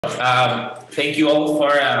Thank you all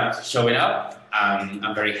for showing up.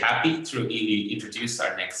 I'm very happy to introduce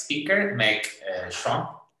our next speaker, Meg Schwamb.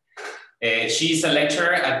 She's a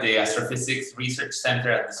lecturer at the Astrophysics Research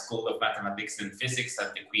Center at the School of Mathematics and Physics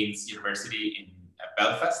at the Queen's University in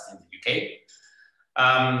Belfast in the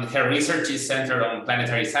UK. Her research is centered on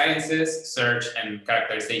planetary sciences, search and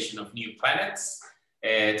characterization of new planets,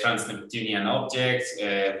 trans-Neptunian objects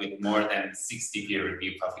with more than 60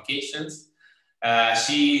 peer-reviewed publications.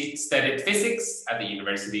 She studied physics at the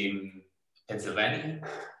University in Pennsylvania,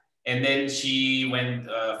 and then she went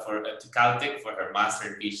to Caltech for her master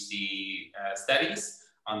and PhD studies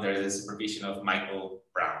under the supervision of Michael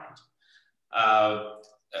Brown.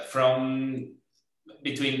 From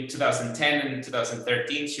between 2010 and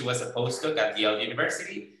 2013, she was a postdoc at Yale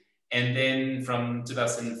University. And then from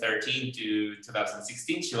 2013 to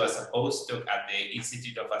 2016, she was a postdoc at the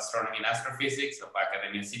Institute of Astronomy and Astrophysics of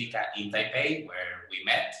Academia Sinica in Taipei, where we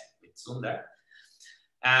met with Sundar.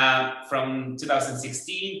 From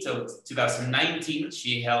 2016 to 2019,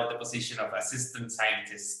 she held the position of assistant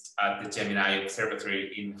scientist at the Gemini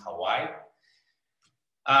Observatory in Hawaii.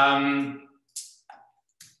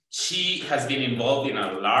 She has been involved in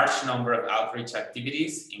a large number of outreach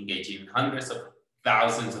activities, engaging hundreds of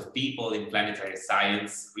thousands of people in planetary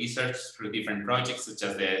science research through different projects, such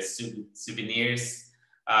as the Souvenirs,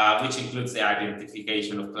 which includes the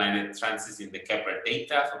identification of planet transits in the Kepler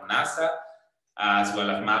data from NASA, as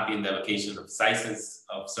well as mapping the location of sizes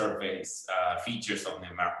of surface features on the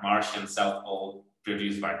Martian South Pole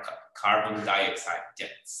produced by carbon dioxide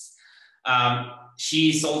jets.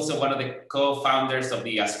 She's also one of the co-founders of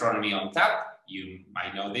the Astronomy on Tap. You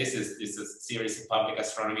might know this is a series of public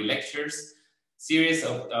astronomy lectures, series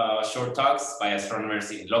of short talks by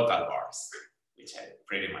astronomers in local bars, which I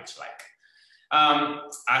pretty much like.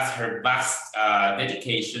 As her vast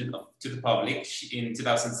dedication to the public, in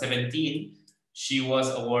 2017, she was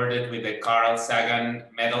awarded with the Carl Sagan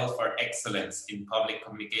Medal for Excellence in Public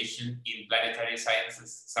Communication in Planetary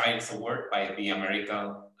Science Award by the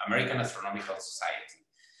American Astronomical Society.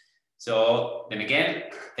 So then again,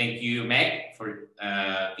 thank you, Meg, for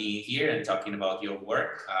being here and talking about your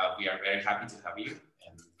work. We are very happy to have you,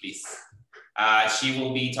 and please. She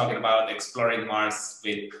will be talking about exploring Mars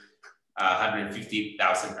with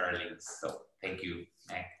 150,000 Earthlings. So thank you,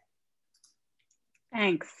 Meg.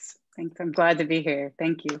 Thanks. I'm glad to be here.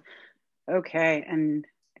 Thank you. Okay, and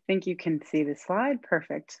I think you can see the slide.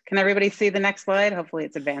 Perfect. Can everybody see the next slide? Hopefully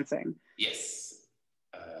it's advancing. Yes.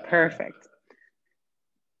 Perfect.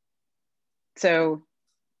 So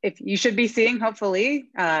if you should be seeing, hopefully,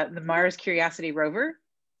 the Mars Curiosity rover.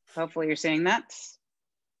 Hopefully you're seeing that.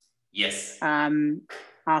 Yes.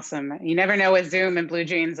 Awesome. You never know with Zoom and Blue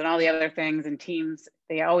Jeans and all the other things and Teams,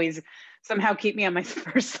 they always somehow keep me on my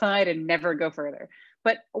first slide and never go further.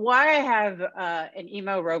 But why I have an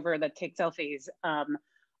EMO rover that takes selfies on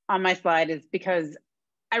my slide is because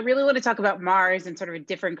I really want to talk about Mars in sort of a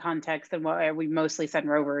different context than what we mostly send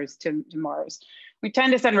rovers to Mars. We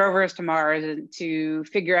tend to send rovers to Mars to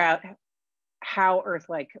figure out how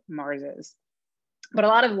Earth-like Mars is. But a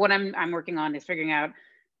lot of what I'm working on is figuring out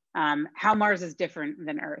how Mars is different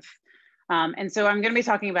than Earth. And so I'm going to be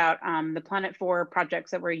talking about the Planet 4 projects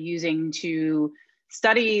that we're using to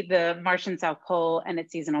study the Martian South Pole and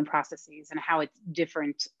its seasonal processes and how it's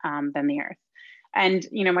different than the Earth. And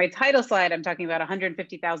you know, my title slide, I'm talking about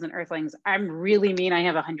 150,000 Earthlings. I really mean I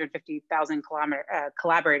have 150,000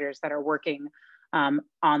 collaborators that are working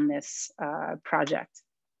on this project.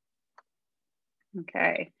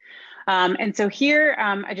 Okay. And so here,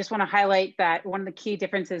 I just want to highlight that one of the key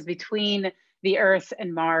differences between the Earth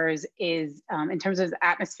and Mars is in terms of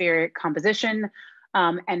atmospheric composition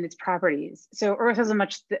and its properties. So Earth has a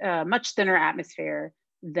much thinner atmosphere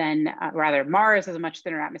than, rather Mars has a much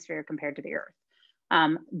thinner atmosphere compared to the Earth.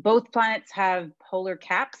 Both planets have polar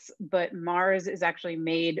caps, but Mars is actually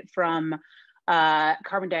made from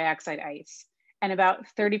carbon dioxide ice. And about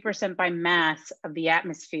 30% by mass of the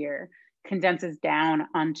atmosphere condenses down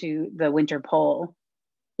onto the winter pole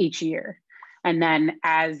each year. And then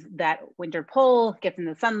as that winter pole gets in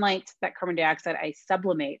the sunlight, that carbon dioxide ice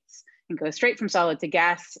sublimates and goes straight from solid to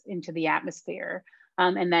gas into the atmosphere,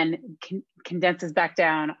 and then condenses back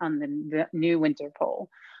down on the new winter pole.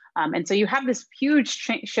 And so you have this huge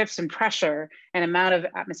shifts in pressure and amount of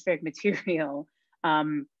atmospheric material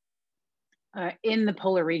in the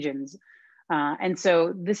polar regions. And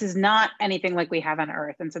so this is not anything like we have on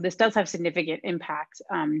Earth. And so this does have significant impact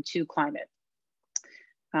to climate.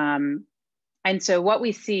 And so what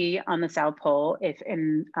we see on the South Pole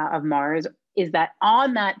of Mars is that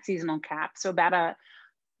on that seasonal cap, so about a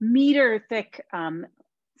meter thick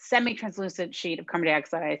semi-translucent sheet of carbon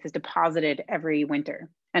dioxide ice is deposited every winter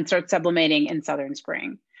and starts sublimating in southern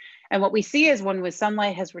spring. And what we see is when the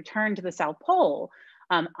sunlight has returned to the South Pole,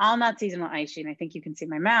 on that seasonal ice sheet, and I think you can see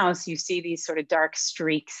my mouse, you see these sort of dark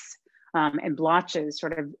streaks and blotches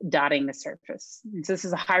sort of dotting the surface. And so this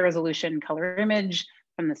is a high resolution color image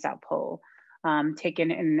from the South Pole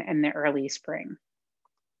taken in the early spring.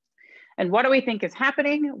 And what do we think is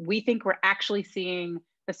happening? We think we're actually seeing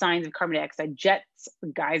the signs of carbon dioxide jets,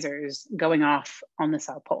 geysers going off on the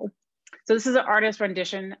South Pole. So this is an artist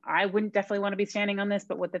rendition. I wouldn't definitely want to be standing on this,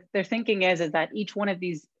 but what they're thinking is that each one of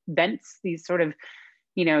these vents, these sort of,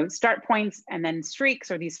 you know, start points and then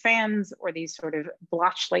streaks, or these fans or these sort of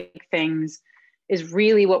blotch-like things, is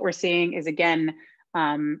really what we're seeing is, again,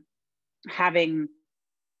 having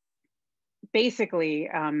basically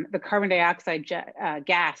the carbon dioxide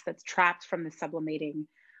gas that's trapped from the sublimating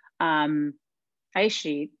ice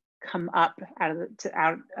sheet come up out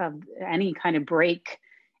of any kind of break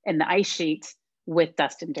in the ice sheet with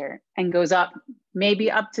dust and dirt, and goes up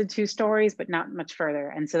maybe up to 2 stories, but not much further.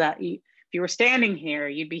 And so that if you were standing here,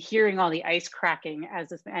 you'd be hearing all the ice cracking as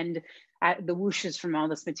this, and the whooshes from all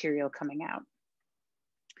this material coming out.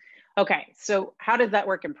 Okay, so how does that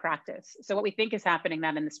work in practice? So what we think is happening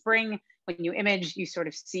that in the spring, when you image, you sort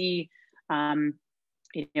of see,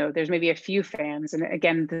 you know, there's maybe a few fans. And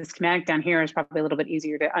again, the schematic down here is probably a little bit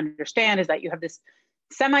easier to understand, is that you have this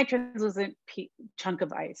semi-translucent chunk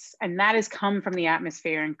of ice, and that has come from the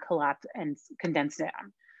atmosphere and collapsed and condensed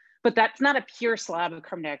down. But that's not a pure slab of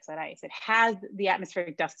carbon dioxide ice. It has the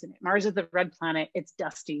atmospheric dust in it. Mars is the red planet, it's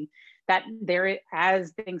dusty. That there,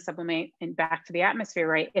 as things sublimate and back to the atmosphere,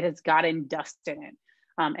 right, it has gotten dust in it.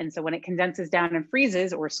 And so when it condenses down and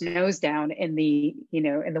freezes or snows down in the, you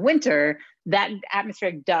know, in the winter, that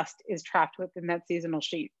atmospheric dust is trapped within that seasonal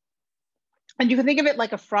sheet. And you can think of it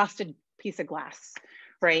like a frosted piece of glass,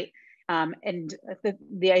 right? And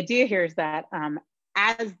the idea here is that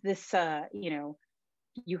as this, you know,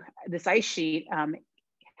 this ice sheet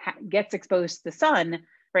gets exposed to the sun,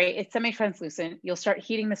 right? It's semi-translucent. You'll start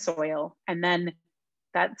heating the soil, and then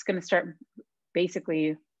that's going to start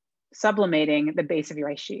basically sublimating the base of your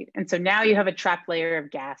ice sheet. And so now you have a trapped layer of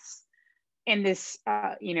gas in this,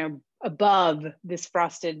 you know, above this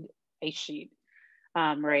frosted ice sheet,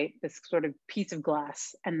 right? This sort of piece of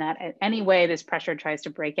glass, and that at any way this pressure tries to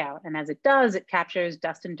break out. And as it does, it captures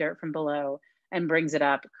dust and dirt from below and brings it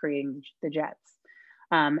up, creating the jets.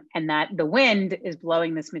 And that the wind is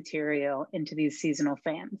blowing this material into these seasonal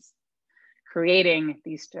fans, creating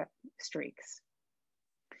these streaks.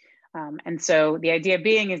 And so the idea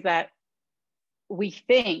being is that we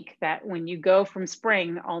think that when you go from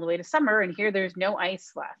spring all the way to summer, and here there's no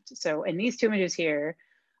ice left. So in these 2 images here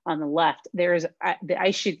on the left, there's the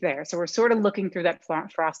ice sheet there. So we're sort of looking through that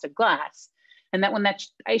frosted glass, and that when that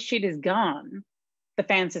ice sheet is gone, the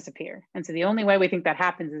fans disappear. And so the only way we think that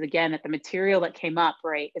happens is, again, that the material that came up,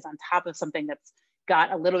 right, is on top of something that's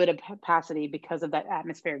got a little bit of capacity because of that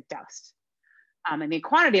atmospheric dust. And the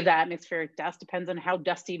quantity of that atmospheric dust depends on how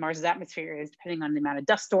dusty Mars's atmosphere is, depending on the amount of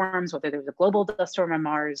dust storms, whether there's a global dust storm on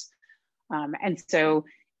Mars. And so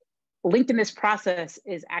linked in this process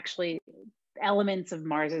is actually elements of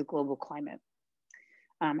Mars's global climate.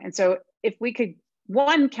 And so if we could,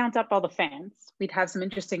 one, count up all the fans, we'd have some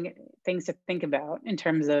interesting things to think about in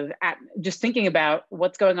terms of just thinking about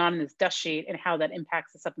what's going on in this dust sheet and how that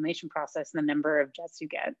impacts the sublimation process and the number of jets you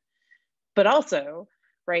get. But also,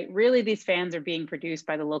 right, really these fans are being produced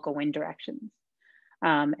by the local wind directions.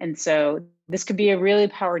 And so this could be a really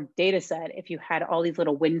powered data set if you had all these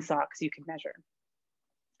little wind socks you could measure.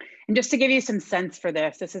 And just to give you some sense for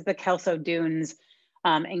this, this is the Kelso Dunes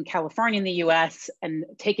in California in the US, and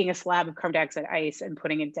taking a slab of carbon dioxide ice and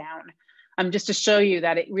putting it down. Just to show you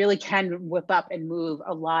that it really can whip up and move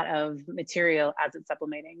a lot of material as it's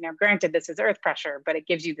sublimating. Now, granted, this is earth pressure, but it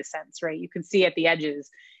gives you the sense, right? You can see at the edges,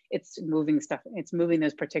 it's moving stuff, it's moving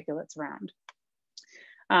those particulates around.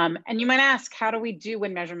 And you might ask, how do we do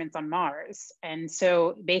wind measurements on Mars? And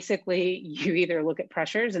so basically you either look at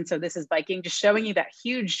pressures, and so this is Viking, just showing you that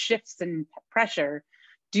huge shifts in pressure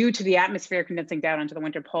due to the atmosphere condensing down onto the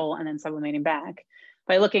winter pole and then sublimating back,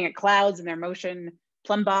 by looking at clouds and their motion,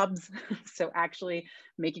 plumb bobs. So actually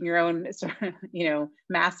making your own, you know,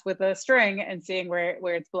 mass with a string and seeing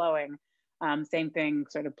where it's blowing. Same thing,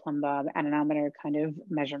 sort of plumb bob anemometer kind of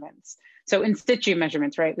measurements. So in situ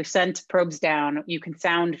measurements, right? We've sent probes down. You can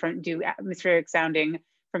do atmospheric sounding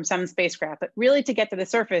from some spacecraft, but really to get to the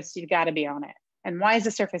surface, you've got to be on it. And why is the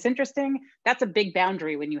surface interesting? That's a big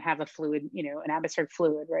boundary when you have a fluid, you know, an atmospheric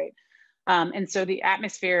fluid, right? And so the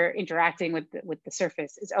atmosphere interacting with the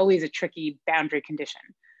surface is always a tricky boundary condition.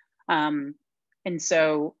 And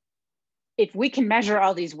so if we can measure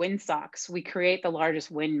all these wind socks, we create the largest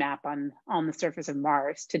wind map on the surface of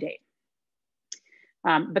Mars to date.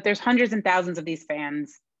 But there's hundreds and thousands of these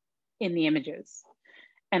fans in the images.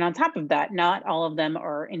 And on top of that, not all of them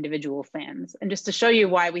are individual fans. And just to show you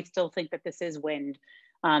why we still think that this is wind,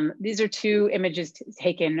 these are two images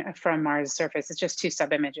taken from Mars' surface. It's just two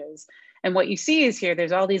sub-images. And what you see is here,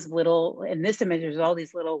 there's all these little, in this image, there's all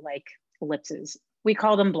these little like ellipses. We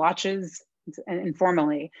call them blotches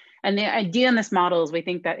informally. And the idea in this model is we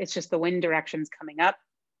think that it's just the wind directions coming up,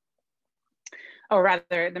 or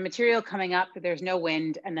rather the material coming up, there's no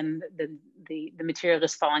wind, and then the material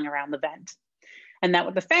just falling around the vent. And that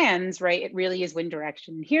with the fans, right, it really is wind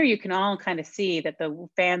direction. Here you can all kind of see that the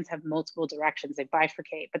fans have multiple directions, they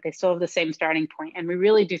bifurcate, but they still have the same starting point. And we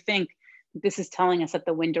really do think this is telling us that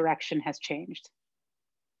the wind direction has changed.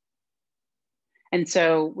 And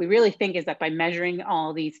so we really think is that by measuring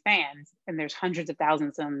all these fans, and there's hundreds of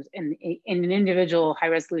thousands of them in an individual high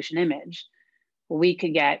resolution image, we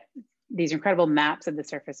could get these incredible maps of the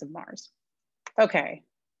surface of Mars. Okay,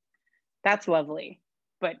 that's lovely,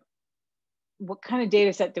 but what kind of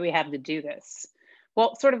data set do we have to do this?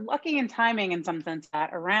 Well, sort of lucky in timing in some sense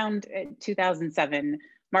that around 2007,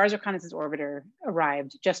 Mars Reconnaissance Orbiter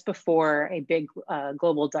arrived just before a big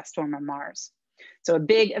global dust storm on Mars. So a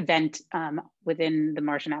big event within the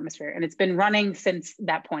Martian atmosphere, and it's been running since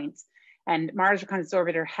that point. And Mars Reconnaissance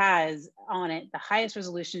Orbiter has on it the highest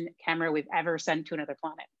resolution camera we've ever sent to another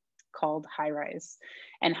planet, called IRyA.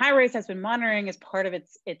 And IRyA has been monitoring as part of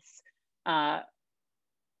its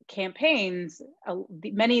campaigns,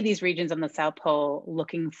 many of these regions on the South Pole,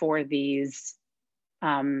 looking for these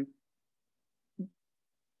carbon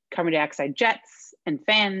dioxide jets and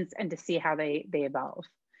fans, and to see how they evolve.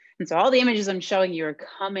 And so all the images I'm showing you are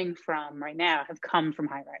coming from right now have come from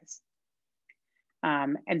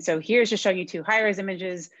IRyA. And so here's just showing you two IRyA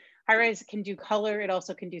images. IRyA can do color, it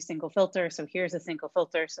also can do single filter. So here's a single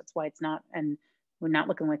filter, so that's why it's not, and we're not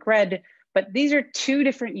looking like red. But these are two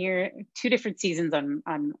different seasons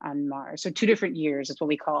on Mars. So 2 different years is what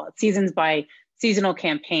we call it. Seasons by seasonal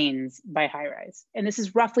campaigns by IRyA. And this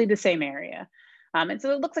is roughly the same area. And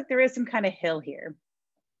so it looks like there is some kind of hill here.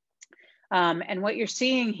 And what you're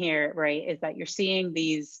seeing here, right, is that you're seeing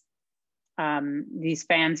these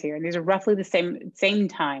fans here, and these are roughly the same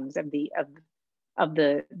times of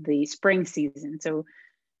the spring season. So,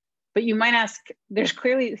 but you might ask, there's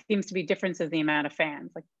clearly seems to be differences in the amount of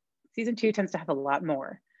fans. Like season 2 tends to have a lot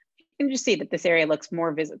more. You can just see that this area looks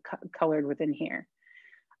more colored within here.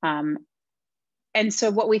 And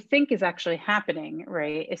so what we think is actually happening,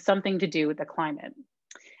 right, is something to do with the climate.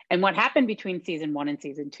 And what happened between season 1 and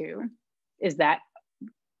season 2 is that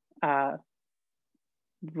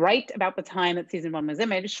right about the time that season 1 was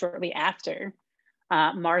imaged, shortly after,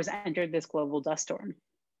 Mars entered this global dust storm.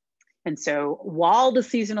 And so while the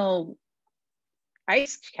seasonal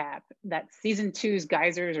ice cap that season 2's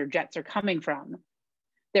geysers or jets are coming from,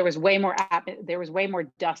 there was way more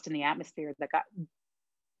dust in the atmosphere that got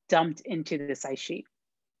dumped into this ice sheet.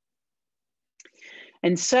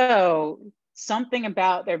 And so something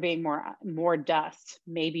about there being more dust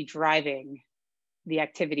may be driving the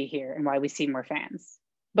activity here and why we see more fans.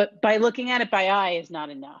 But by looking at it by eye is not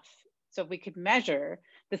enough. So if we could measure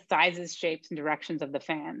the sizes, shapes, and directions of the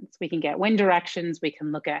fans, we can get wind directions, we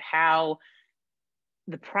can look at how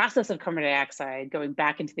the process of carbon dioxide going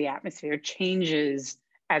back into the atmosphere changes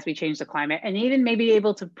as we change the climate, and even maybe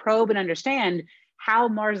able to probe and understand how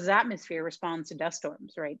Mars' atmosphere responds to dust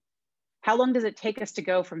storms, right? How long does it take us to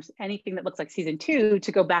go from anything that looks like season 2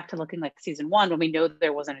 to go back to looking like season 1 when we know that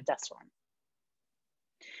there wasn't a dust storm?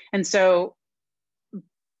 And so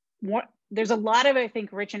there's a lot of, I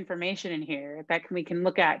think, rich information in here that we can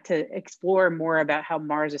look at to explore more about how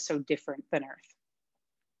Mars is so different than Earth.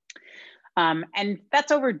 And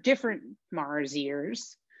that's over different Mars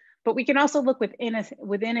years, but we can also look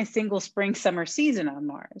within a single spring summer season on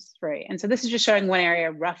Mars, right? And so this is just showing one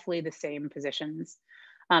area, roughly the same positions.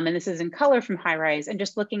 And this is in color from IRyA, and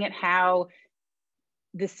just looking at how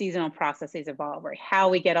the seasonal processes evolve, right? How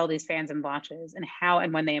we get all these fans and blotches, and how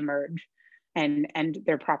and when they emerge, and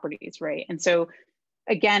their properties, right? And so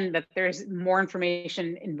again, that there's more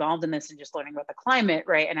information involved in this than just learning about the climate,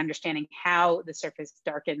 right? And understanding how the surface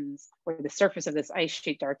darkens, or the surface of this ice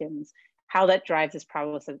sheet darkens, how that drives this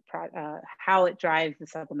process, how it drives the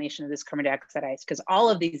sublimation of this carbon dioxide ice. Because all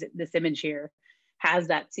of this image here has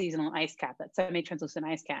that seasonal ice cap, that semi-translucent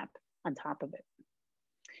ice cap on top of it,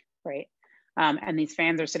 right? And these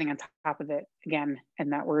fans are sitting on top of it again,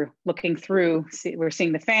 and that we're looking through, we're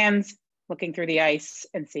seeing the fans, looking through the ice,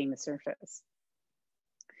 and seeing the surface.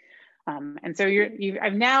 And so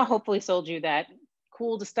I've now hopefully sold you that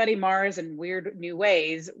cool to study Mars in weird new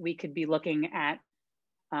ways. We could be looking at,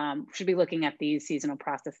 should be looking at these seasonal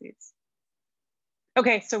processes.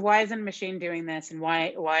 Okay, so why isn't a machine doing this? And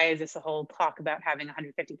why is this a whole talk about having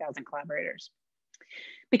 150,000 collaborators?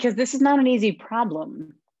 Because this is not an easy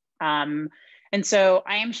problem. And so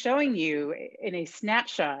I am showing you in a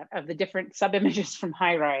snapshot of the different sub-images from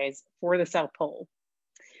HiRISE for the South Pole.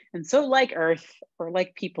 And so like Earth or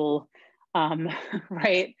like people,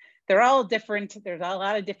 right? They're all different. There's a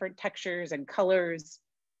lot of different textures and colors.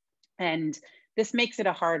 And this makes it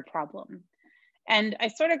a hard problem. And I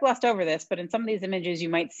sort of glossed over this, but in some of these images, you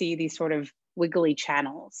might see these sort of wiggly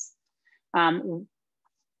channels.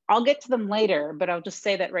 I'll get to them later, but I'll just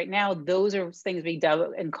say that right now, those are things we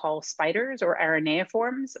dub and call spiders or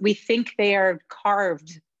araneiforms. We think they are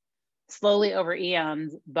carved slowly over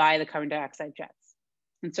eons by the carbon dioxide jets.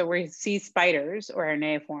 And so where you see spiders or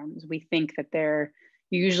araneiforms, we think that there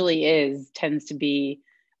usually tends to be,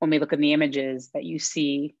 when we look in the images, that you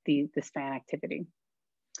see this fan activity.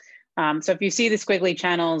 So if you see the squiggly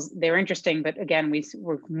channels, they're interesting, but again,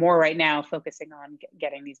 we're more right now focusing on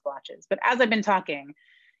getting these blotches. But as I've been talking,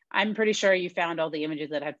 I'm pretty sure you found all the images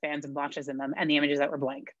that had fans and blotches in them and the images that were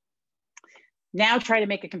blank. Now try to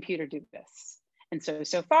make a computer do this. And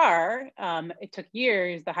so far, it took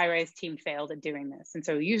years, the HiRISE team failed at doing this. And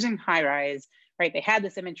so using HiRISE, right, they had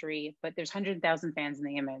this imagery, but there's 100,000 fans in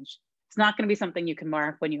the image. It's not gonna be something you can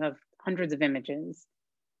mark when you have hundreds of images.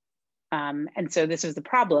 And so this was the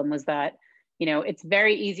problem, was that, you know, it's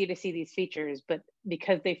very easy to see these features, but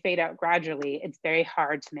because they fade out gradually, it's very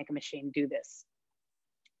hard to make a machine do this.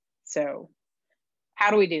 So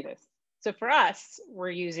how do we do this? So for us, we're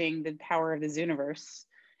using the power of the Zooniverse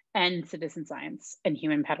and citizen science and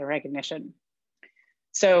human pattern recognition.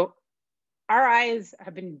 So our eyes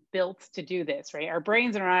have been built to do this, right? Our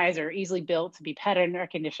brains and our eyes are easily built to be pattern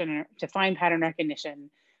recognition, to find pattern recognition,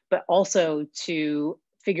 but also to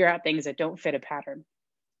figure out things that don't fit a pattern.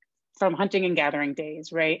 From hunting and gathering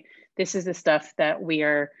days, right? This is the stuff that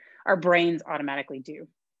our brains automatically do,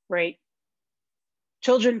 right?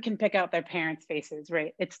 Children can pick out their parents' faces,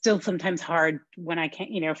 right? It's still sometimes hard when I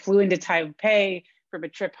can't, flew into Taipei from a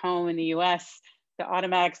trip home in the US, the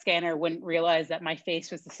automatic scanner wouldn't realize that my face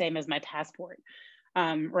was the same as my passport,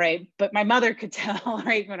 right? But my mother could tell,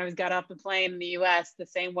 right, when I got off the plane in the US, the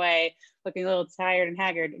same way, looking a little tired and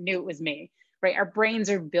haggard, knew it was me, right? Our brains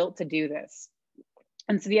are built to do this.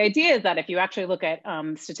 And so the idea is that if you actually look at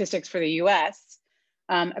statistics for the US,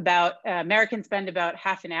 Americans spend about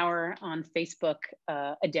half an hour on Facebook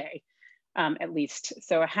a day, at least.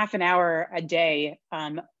 So a half an hour a day,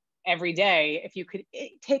 every day, if you could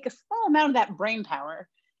take a small amount of that brain power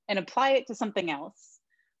and apply it to something else,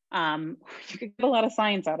 you could get a lot of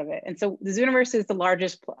science out of it. And so the Zooniverse is the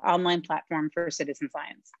largest online platform for citizen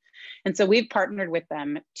science. And so we've partnered with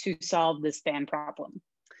them to solve this fan problem.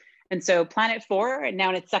 And so Planet 4,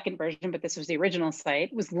 now in its second version, but this was the original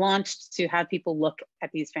site, was launched to have people look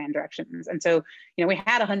at these fan directions. And so, we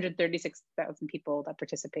had 136,000 people that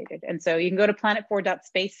participated. And so you can go to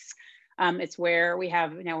planet4.space. It's where we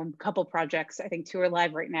have, a couple projects. I think 2 are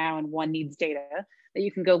live right now and 1 needs data that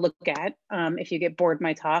you can go look at. If you get bored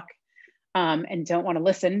my talk and don't want to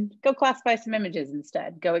listen, go classify some images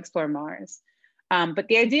instead, go explore Mars. But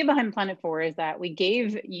the idea behind Planet 4 is that we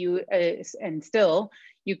gave you, and still,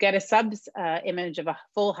 you get a subs image of a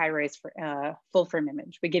full HiRISE full frame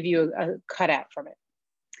image. We give you a cutout from it.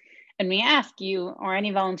 And we ask you, or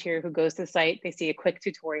any volunteer who goes to the site, they see a quick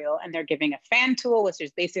tutorial and they're giving a fan tool, which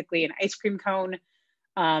is basically an ice cream cone,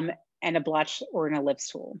 and a blotch or an ellipse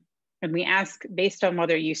tool. And we ask, based on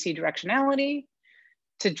whether you see directionality,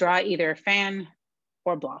 to draw either a fan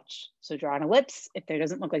or blotch. So draw an ellipse if there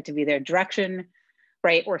doesn't look like to be their direction,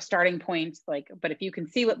 right? Or starting point, but if you can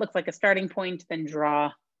see what looks like a starting point, then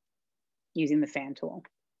draw using the fan tool.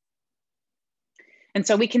 And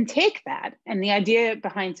so we can take that, and the idea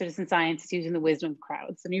behind citizen science is using the wisdom of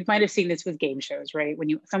crowds. And you might have seen this with game shows, right? When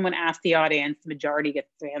someone asks the audience, the majority gets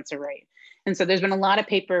the answer right. And so there's been a lot of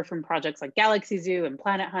paper from projects like Galaxy Zoo and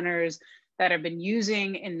Planet Hunters that have been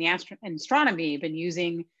using in astronomy, been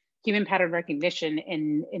using human pattern recognition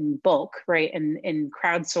in bulk, right? In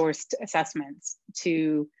crowdsourced assessments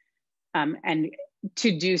to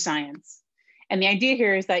do science. And the idea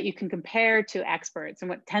here is that you can compare to experts. And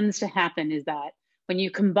what tends to happen is that when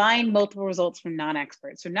you combine multiple results from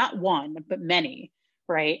non-experts, so not one, but many,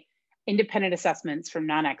 right? Independent assessments from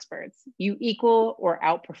non-experts, you equal or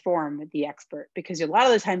outperform the expert, because a lot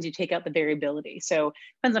of the times you take out the variability. So it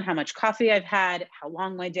depends on how much coffee I've had, how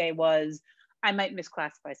long my day was, I might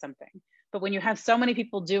misclassify something. But when you have so many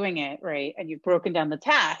people doing it, right, and you've broken down the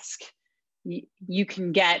task, you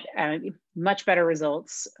can get much better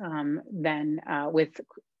results than with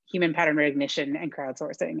human pattern recognition and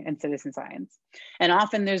crowdsourcing and citizen science. And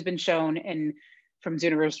often there's been shown from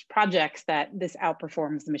Zooniverse projects that this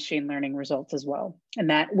outperforms the machine learning results as well. And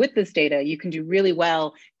that with this data, you can do really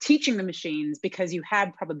well teaching the machines because you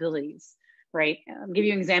have probabilities, right? I'll give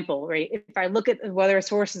you an example, right? If I look at whether a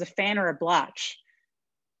source is a fan or a blotch,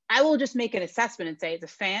 I will just make an assessment and say it's a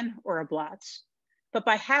fan or a blotch. But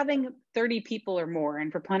by having 30 people or more,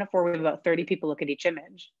 and for Planet 4, we have about 30 people look at each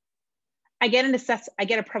image, I get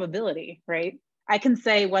a probability, right? I can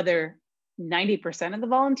say whether 90% of the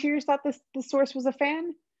volunteers thought the source was a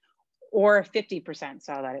fan, or 50%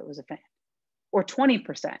 saw that it was a fan, or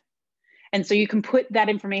 20%. And so you can put that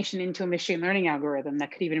information into a machine learning algorithm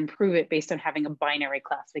that could even improve it based on having a binary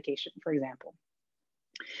classification, for example.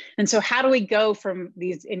 And so how do we go from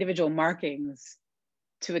these individual markings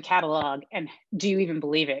to a catalog, and do you even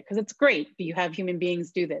believe it? Because it's great, you have human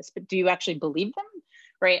beings do this, but do you actually believe them,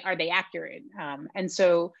 right? Are they accurate? And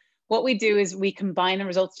so what we do is we combine the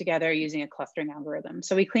results together using a clustering algorithm.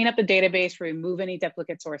 So we clean up the database, remove any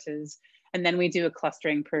duplicate sources, and then we do a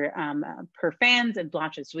clustering per fans and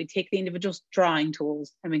blotches. So we take the individual drawing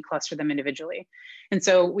tools and we cluster them individually. And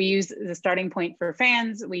so we use the starting point for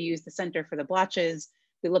fans, we use the center for the blotches,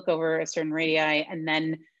 we look over a certain radii, and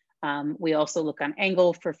then we also look on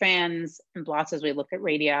angle for fans and blotches. We look at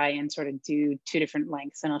radii and sort of do two different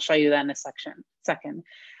lengths. And I'll show you that in a second.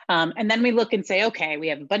 And then we look and say, okay, we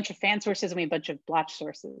have a bunch of fan sources and we have a bunch of blotch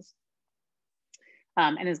sources.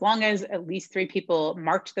 And as long as at least 3 people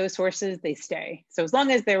marked those sources, they stay. So as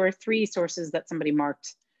long as there were 3 sources that somebody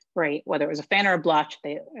marked, right, whether it was a fan or a blotch,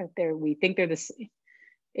 we think they're this.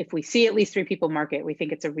 If we see at least 3 people mark it, we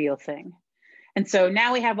think it's a real thing. And so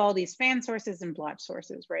now we have all these fan sources and blotch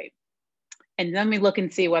sources, right? And then we look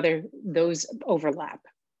and see whether those overlap.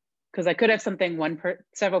 Because I could have something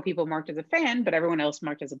several people marked as a fan, but everyone else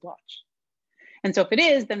marked as a blotch. And so if it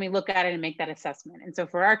is, then we look at it and make that assessment. And so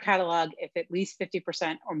for our catalog, if at least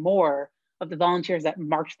 50% or more of the volunteers that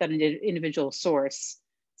marked that individual source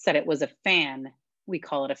said it was a fan, we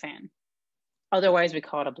call it a fan. Otherwise, we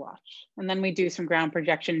call it a blotch. And then we do some ground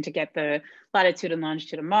projection to get the latitude and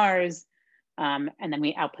longitude of Mars. And then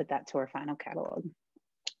we output that to our final catalog.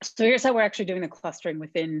 So here's how we're actually doing the clustering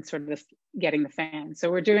within sort of getting the fan. So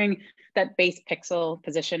we're doing that base pixel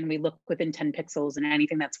position. We look within 10 pixels, and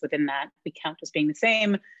anything that's within that, we count as being the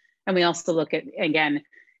same. And we also look at, again,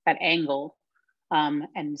 that angle.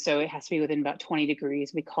 And so it has to be within about 20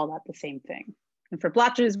 degrees. We call that the same thing. And for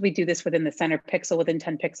blotches, we do this within the center pixel within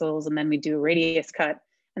 10 pixels, and then we do a radius cut.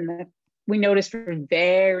 And we notice for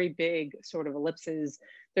very big sort of ellipses,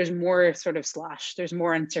 there's more sort of slosh, there's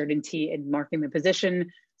more uncertainty in marking the position.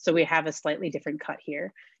 So we have a slightly different cut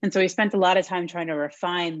here. And so we spent a lot of time trying to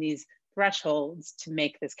refine these thresholds to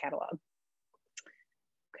make this catalog.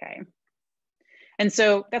 Okay. And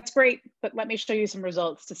so that's great, but let me show you some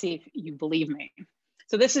results to see if you believe me.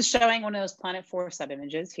 So this is showing one of those Planet 4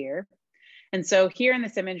 sub-images here. And so here in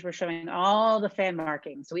this image, we're showing all the fan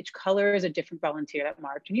markings. So each color is a different volunteer that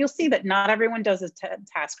marked. And you'll see that not everyone does this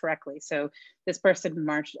task correctly. So this person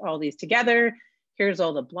marched all these together. Here's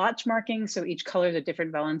all the blotch markings. So each color is a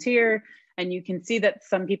different volunteer. And you can see that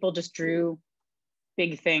some people just drew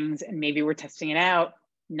big things and maybe we're testing it out,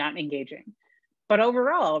 not engaging. But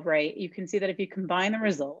overall, right, you can see that if you combine the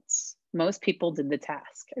results, most people did the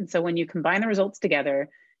task. And so when you combine the results together,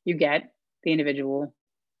 you get the individual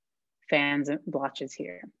fans and blotches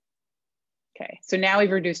here. Okay, so now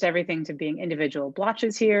we've reduced everything to being individual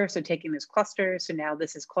blotches here. So taking this cluster, so now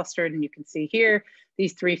this is clustered, and you can see here,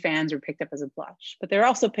 these 3 fans are picked up as a blotch, but they're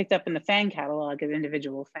also picked up in the fan catalog as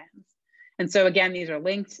individual fans. And so again, these are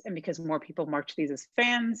linked, and because more people marked these as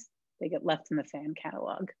fans, they get left in the fan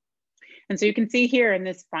catalog. And so you can see here in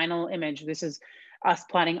this final image, this is us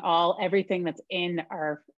plotting everything that's in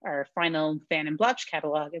our final fan and blotch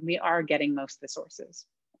catalog, and we are getting most of the sources.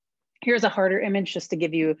 Here's a harder image just to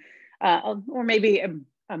give you, or maybe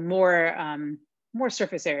a more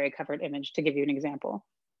surface area covered image to give you an example.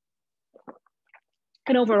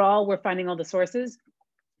 And overall, we're finding all the sources.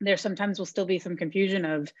 There sometimes will still be some confusion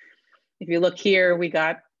of, if you look here, we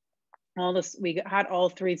got all this, we had all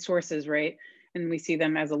 3 sources, right? And we see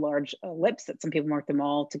them as a large ellipse that some people mark them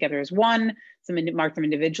all together as one, some mark them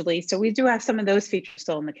individually. So we do have some of those features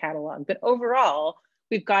still in the catalog, but overall,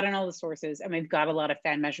 we've gotten all the sources and we've got a lot of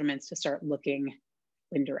fan measurements to start looking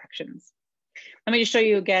in directions. Let me just show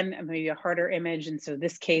you again, maybe a harder image. And so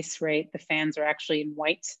this case, right, the fans are actually in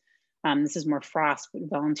white. This is more frost, but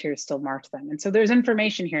volunteers still marked them. And so there's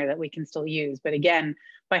information here that we can still use. But again,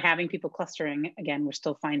 by having people clustering, again, we're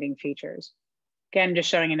still finding features. Again, just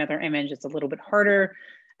showing another image, it's a little bit harder.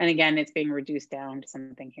 And again, it's being reduced down to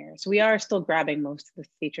something here. So we are still grabbing most of the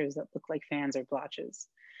features that look like fans or blotches.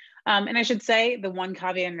 And I should say the one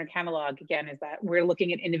caveat in our catalog, again, is that we're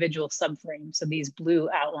looking at individual subframes. So these blue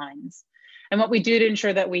outlines. And what we do to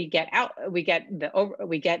ensure that we get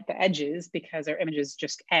the edges, because our images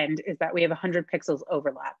just end, is that we have 100 pixels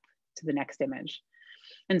overlap to the next image.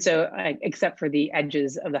 And so, except for the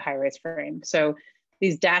edges of the high-res frame. So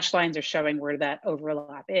these dashed lines are showing where that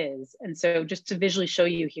overlap is. And so just to visually show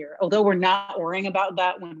you here, although we're not worrying about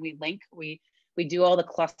that when we link, we do all the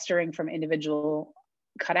clustering from individual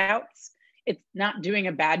cutouts, it's not doing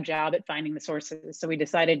a bad job at finding the sources. So we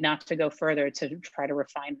decided not to go further to try to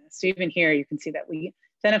refine this. So even here, you can see that we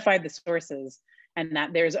identified the sources and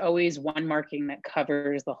that there's always one marking that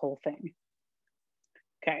covers the whole thing.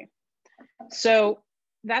 Okay, so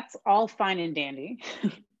that's all fine and dandy,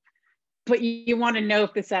 but you want to know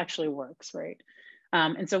if this actually works, right?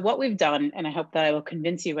 And so what we've done, and I hope that I will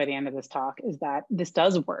convince you by the end of this talk, is that this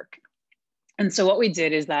does work. And so what we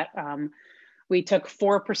did is that we took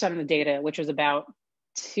 4% of the data, which was about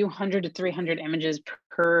 200 to 300 images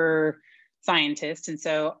per scientist. And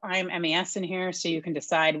so I'm MES in here, so you can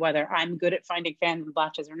decide whether I'm good at finding fans and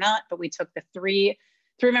blotches or not. But we took the three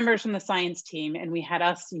members from the science team, and we had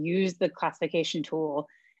us use the classification tool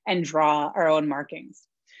and draw our own markings.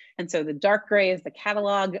 And so the dark gray is the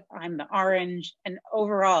catalog, I'm the orange, and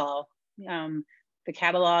overall, the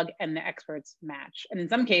catalog and the experts match. And in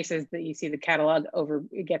some cases that you see the catalog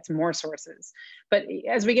it gets more sources. But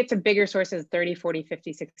as we get to bigger sources, 30, 40,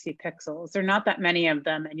 50, 60 pixels, there are not that many of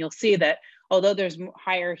them. And you'll see that although there's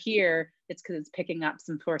higher here, it's because it's picking up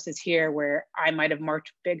some sources here where I might have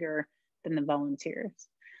marked bigger than the volunteers.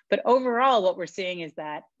 But overall, what we're seeing is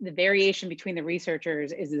that the variation between the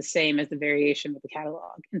researchers is the same as the variation with the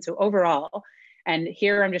catalog. And so overall, and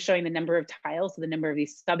here I'm just showing the number of tiles, so the number of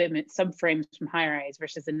these subframes from HiRISE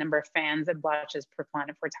versus the number of fans and blotches per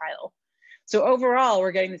planet per tile. So overall,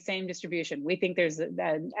 we're getting the same distribution. We think there's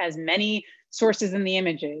as many sources in the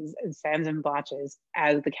images as fans and blotches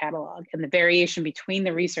as the catalog. And the variation between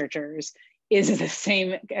the researchers is the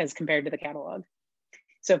same as compared to the catalog.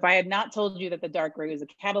 So if I had not told you that the dark gray was a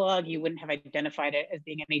catalog, you wouldn't have identified it as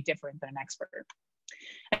being any different than an expert.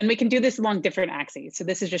 And we can do this along different axes. So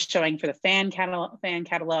this is just showing for the fan catalog,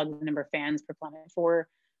 the number of fans per planet 4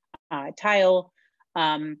 tile.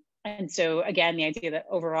 And so again, the idea that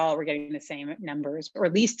overall we're getting the same numbers, or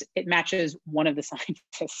at least it matches one of the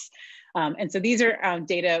scientists. And so these are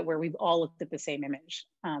data where we've all looked at the same image.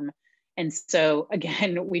 And so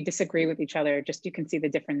again, we disagree with each other, just you can see the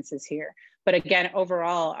differences here. But again,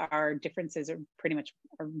 overall, our differences are pretty much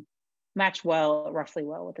match well, roughly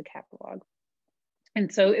well with the catalog.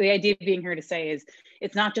 And so the idea being here to say is,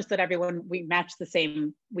 it's not just that everyone, we match the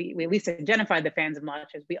same, we at least identified the fans and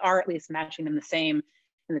blotches, we are at least matching them the same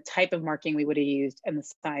in the type of marking we would have used and the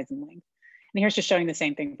size and length. And here's just showing the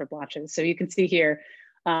same thing for blotches. So you can see here,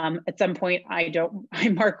 at some point, I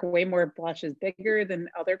mark way more blotches bigger than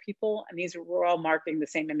other people, and we're all marking the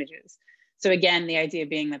same images. So again, the idea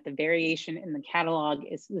being that the variation in the catalog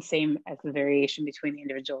is the same as the variation between the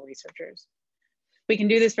individual researchers. We can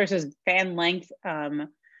do this versus fan length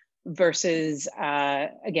versus,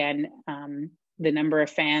 again, the number of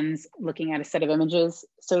fans looking at a set of images.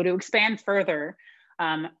 So to expand further,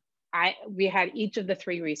 we had each of the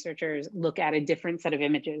 3 researchers look at a different set of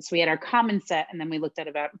images. So we had our common set, and then we looked at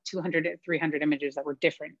about 200 to 300 images that were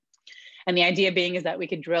different. And the idea being is that we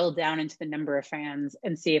could drill down into the number of fans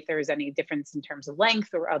and see if there was any difference in terms of length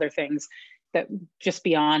or other things that just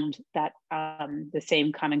beyond that, the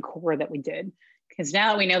same common core that we did. Because now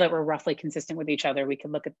that we know that we're roughly consistent with each other, we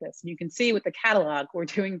can look at this. And you can see with the catalog, we're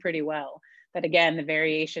doing pretty well. But again, the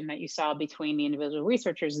variation that you saw between the individual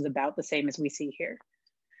researchers is about the same as we see here.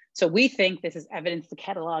 So we think this is evidence the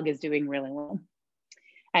catalog is doing really well.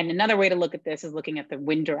 And another way to look at this is looking at the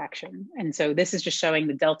wind direction. And so this is just showing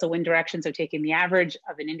the delta wind direction. So taking the average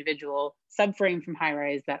of an individual subframe from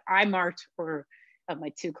HiRISE that I marked, or of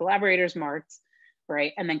my 2 collaborators marked,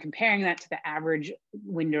 right? And then comparing that to the average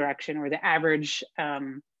wind direction, or the average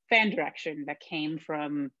fan direction that came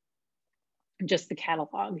from just the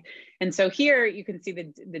catalog. And so here you can see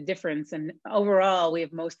the difference. And overall, we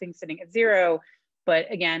have most things sitting at 0.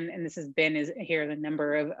 But again, and this has been here the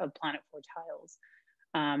number of planet 4 tiles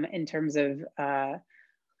in terms of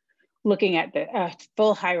looking at the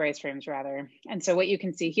full HiRISE frames rather. And so what you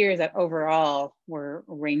can see here is that overall we're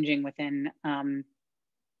ranging within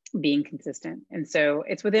being consistent. And so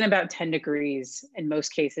it's within about 10 degrees in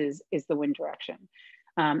most cases is the wind direction.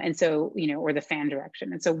 And so, or the fan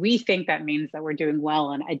direction. And so we think that means that we're doing well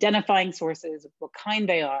on identifying sources, what kind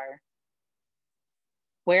they are,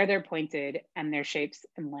 where they're pointed, and their shapes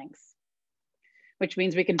and lengths, which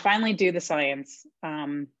means we can finally do the science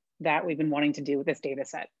that we've been wanting to do with this data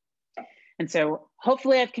set. And so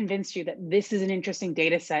hopefully I've convinced you that this is an interesting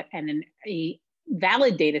data set and a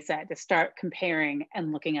valid data set to start comparing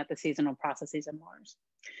and looking at the seasonal processes in Mars.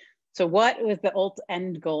 So what was the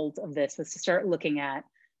end goal of this was to start looking at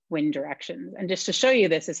wind directions. And just to show you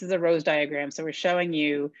this is a rose diagram. So we're showing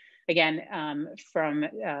you, again, from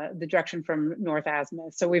the direction from North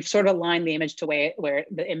Azimuth. So we've sort of aligned the image to where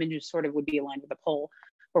the image sort of would be aligned with the pole,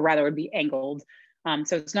 or rather would be angled.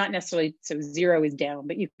 So it's not necessarily, so 0 is down,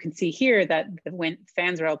 but you can see here that the wind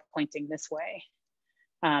fans are all pointing this way.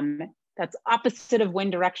 That's opposite of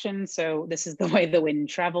wind direction. So this is the way the wind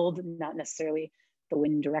traveled, not necessarily the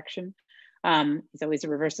wind direction. It's always the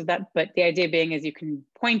reverse of that. But the idea being is you can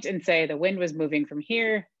point and say the wind was moving from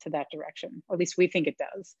here to that direction, or at least we think it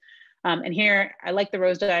does. And here, I like the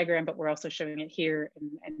rose diagram, but we're also showing it here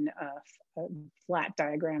in a flat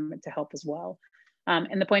diagram to help as well.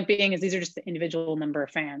 And the point being is these are just the individual number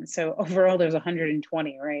of fans. So overall, there's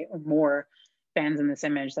 120, right, or more fans in this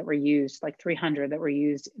image that were used, like 300 that were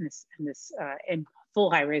used in full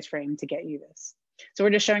high res frame to get you this. So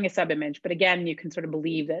we're just showing a sub image, but again, you can sort of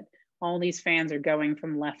believe that all these fans are going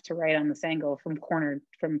from left to right on this angle, from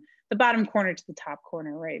the bottom corner to the top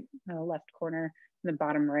corner, right, left corner, and the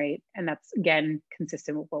bottom right, and that's again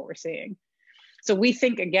consistent with what we're seeing. So we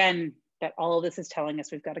think again that all of this is telling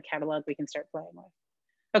us we've got a catalog we can start playing with.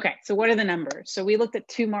 Okay, so what are the numbers? So we looked at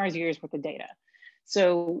 2 Mars years worth of data.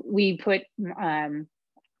 So we put,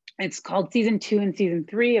 it's called season 2 and season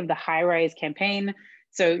 3 of the HiRISE campaign.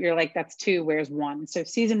 So you're like, that's 2, where's 1? So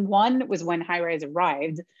season 1 was when HiRISE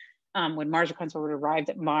arrived, when Mars Recon Orbiter arrived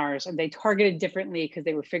at Mars, and they targeted differently because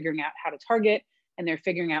they were figuring out how to target, and they're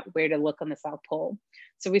figuring out where to look on the South Pole.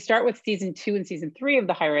 So we start with season 2 and season 3 of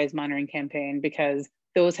the HiRISE monitoring campaign because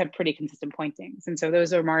those have pretty consistent pointings. And so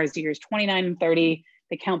those are Mars years 29 and 30.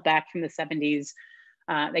 They count back from the 70s.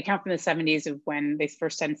 They count from the 70s of when they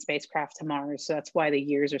first sent spacecraft to Mars. So that's why the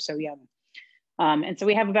years are so young. And so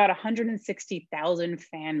we have about 160,000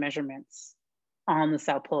 fan measurements on the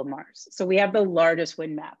South Pole of Mars. So we have the largest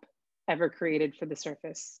wind map ever created for the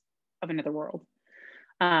surface of another world.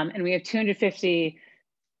 And we have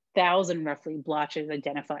 250,000 roughly blotches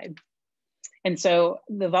identified. And so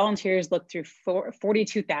the volunteers looked through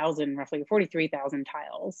 42,000, roughly 43,000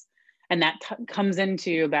 tiles. And that comes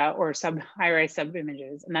into about, or HiRISE sub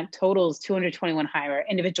images, and that totals 221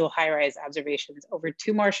 individual HiRISE observations over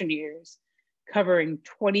 2 Martian years, covering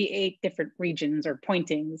 28 different regions or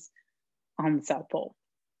pointings on the South Pole.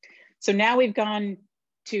 So now we've gone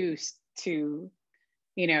to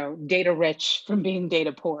data rich from being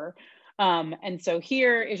data poor. And so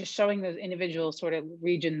here is just showing those individual sort of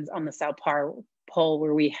regions on the South Pole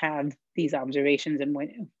where we have these observations and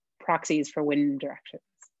proxies for wind directions.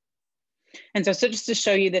 And so just to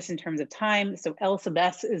show you this in terms of time, so L sub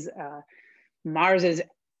S is Mars's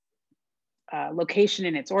location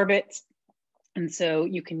in its orbit. And so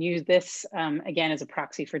you can use this again as a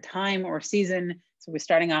proxy for time or season. So we're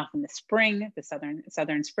starting off in the spring, the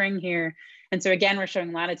southern spring here. And so again, we're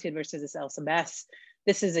showing latitude versus this L sub S.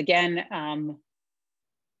 This is again,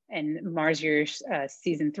 in Mars year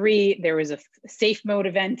season 3, there was a safe mode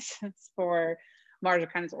event for Mars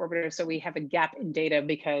Reconnaissance Orbiter. So we have a gap in data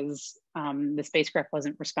because the spacecraft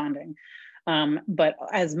wasn't responding. But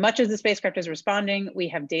as much as the spacecraft is responding, we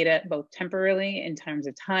have data both temporarily in terms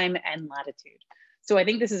of time and latitude. So I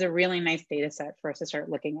think this is a really nice data set for us to start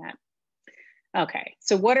looking at. Okay,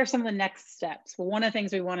 so what are some of the next steps? Well, one of the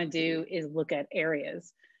things we want to do is look at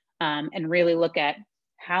areas and really look at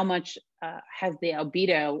how much has the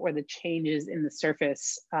albedo or the changes in the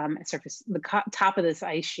surface, the top of this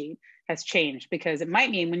ice sheet has changed, because it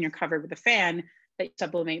might mean when you're covered with a fan that you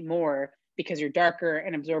sublimate more because you're darker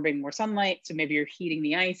and absorbing more sunlight. So maybe you're heating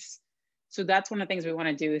the ice. So that's one of the things we want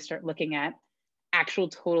to do is start looking at actual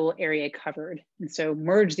total area covered. And so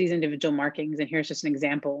merge these individual markings. And here's just an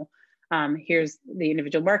example. Here's the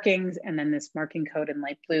individual markings, and then this marking code in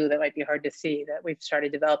light blue that might be hard to see that we've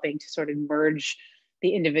started developing to sort of merge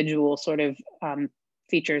the individual sort of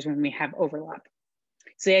features when we have overlap.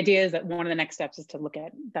 So the idea is that one of the next steps is to look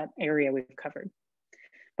at that area we've covered.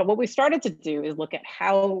 But what we started to do is look at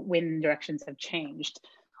how wind directions have changed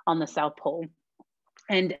on the South Pole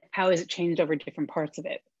and how has it changed over different parts of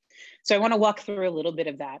it. So I want to walk through a little bit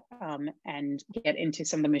of that and get into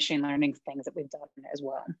some of the machine learning things that we've done as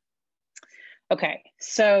well. Okay,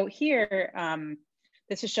 so here,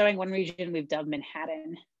 this is showing one region we've dubbed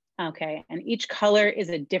Manhattan. Okay, and each color is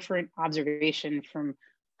a different observation from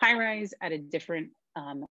high rise at a different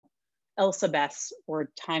Elsebess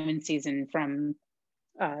or time and season from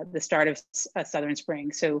the start of southern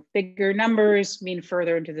spring. So bigger numbers mean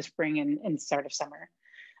further into the spring and start of summer.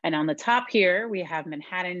 And on the top here, we have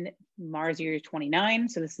Manhattan Mars Year 29.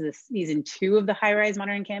 So this is season 2 of the high rise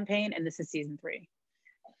monitoring campaign, and this is season 3.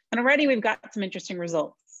 And already we've got some interesting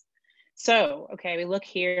results. So, okay, we look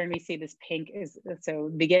here and we see this pink is,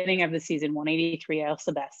 so beginning of the season, 183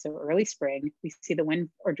 Elsebess, so early spring. We see the wind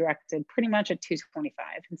or directed pretty much at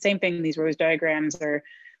 225. And same thing, these rose diagrams are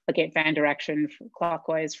looking at fan direction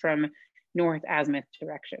clockwise from north azimuth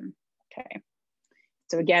direction. Okay.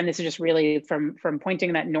 So again, this is just really from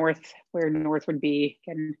pointing that north, where north would be,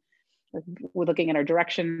 again, we're looking at our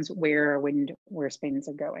directions, where spins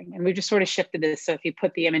are going. And we've just sort of shifted this. So if you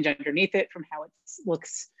put the image underneath it from how it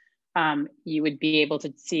looks, you would be able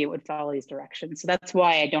to see it would follow these directions. So that's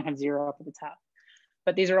why I don't have 0 up at the top.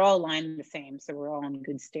 But these are all aligned the same, so we're all in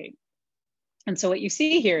good state. And so what you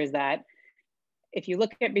see here is that if you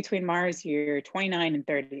look at between Mars year 29 and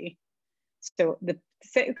 30, so the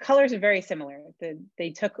colors are very similar. They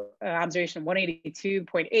took an observation of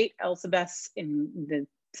 182.8 Elsebess in the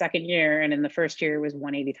second year, and in the first year was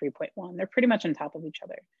 183.1. They're pretty much on top of each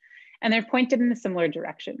other. And they're pointed in a similar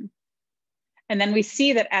direction. And then we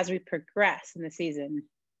see that as we progress in the season,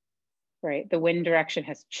 right, the wind direction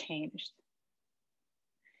has changed.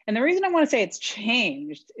 And the reason I want to say it's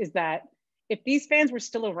changed is that if these fans were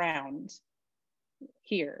still around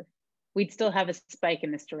here, we'd still have a spike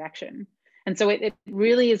in this direction. And so it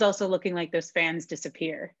really is also looking like those fans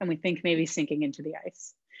disappear, and we think maybe sinking into the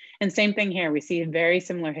ice. And same thing here, we see a very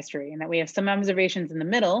similar history, in that we have some observations in the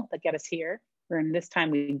middle that get us here, where in this time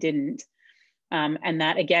we didn't. And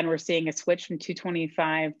that again, we're seeing a switch from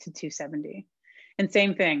 225 to 270. And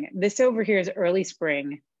same thing, this over here is early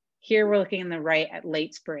spring. Here we're looking in the right at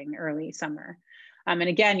late spring, early summer. And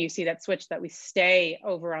again, you see that switch that we stay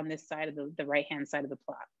over on this side of the right-hand side of the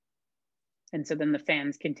plot. And so then the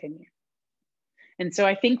fans continue. And so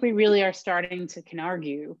I think we really are starting to can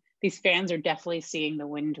argue these fans are definitely seeing the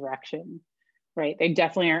wind direction, right? They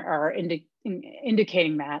definitely are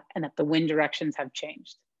indicating that, and that the wind directions have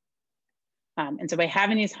changed. And so by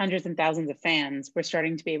having these hundreds and thousands of fans, we're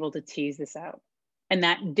starting to be able to tease this out, and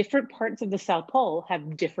that different parts of the South Pole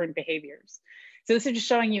have different behaviors. So this is just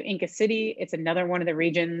showing you Inca City. It's another one of the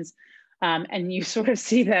regions. And you sort of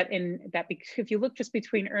see that if you look just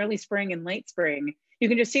between early spring and late spring, you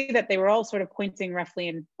can just see that they were all sort of pointing roughly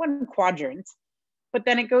in one quadrant, but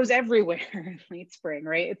then it goes everywhere in late spring,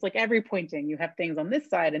 right? It's like every pointing, you have things on this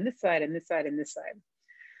side and this side and this side and this side.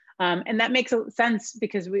 And that makes sense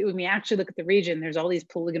because when we actually look at the region, there's all these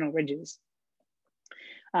polygonal ridges.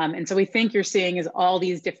 And so we think you're seeing is all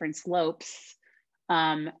these different slopes,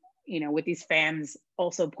 you know, with these fans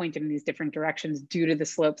also pointing in these different directions due to the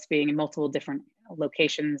slopes being in multiple different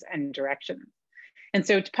locations and directions. And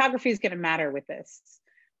so topography is going to matter with this.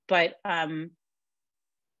 But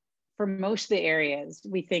for most of the areas,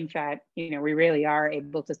 we think that, you know, we really are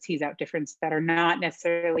able to tease out differences that are not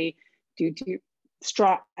necessarily due to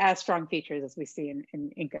as strong features as we see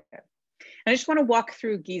in Inca. And I just want to walk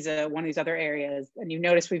through Giza, one of these other areas, and you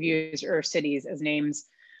notice we've used Earth cities as names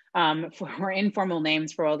for informal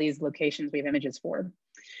names for all these locations we have images for.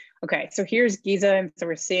 Okay, so here's Giza, and so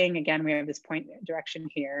we're seeing, again, we have this point direction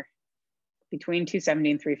here between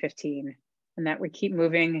 270 and 315, and that we keep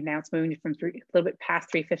moving, and now it's moving from a little bit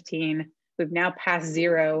past 315. We've now passed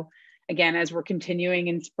 0. Again, as we're continuing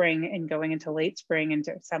in spring and going into late spring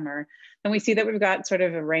into summer, then we see that we've got sort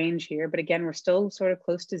of a range here, but again, we're still sort of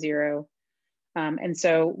close to 0. And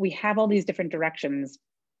so we have all these different directions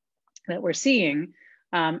that we're seeing,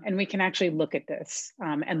 and we can actually look at this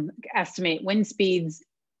and estimate wind speeds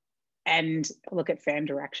and look at fan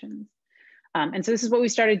directions. And so this is what we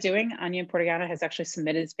started doing. Anya Portagana has actually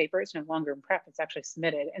submitted this paper. It's no longer in prep, it's actually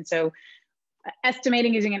submitted. And so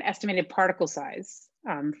estimating using an estimated particle size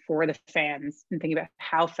for the fans and thinking about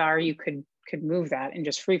how far you could move that in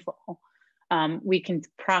just free fall, we can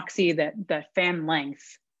proxy the fan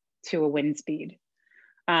length to a wind speed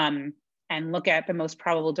and look at the most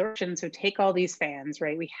probable direction. So take all these fans,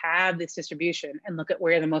 right? We have this distribution and look at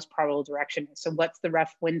where the most probable direction is. So what's the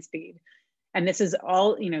rough wind speed? And this is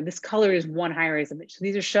all, you know, this color is one high-rise image. So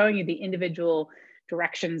these are showing you the individual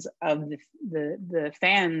directions of the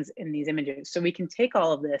fans in these images. So we can take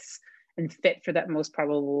all of this and fit for that most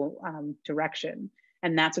probable direction.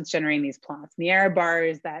 And that's what's generating these plots. And the error bar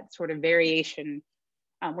is that sort of variation.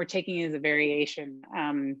 We're taking it as a variation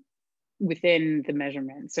within the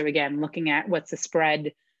measurement. So again, looking at what's the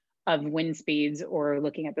spread of wind speeds, or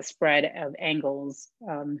looking at the spread of angles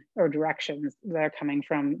or directions that are coming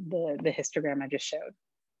from the histogram I just showed.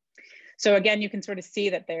 So again, you can sort of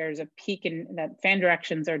see that there's a peak in that fan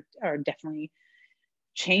directions are definitely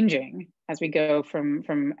changing as we go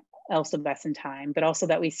from Elphabet in time, but also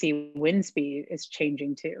that we see wind speed is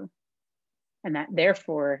changing too. And that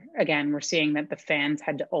therefore, again, we're seeing that the fans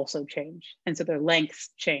had to also change. And so their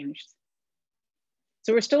lengths changed.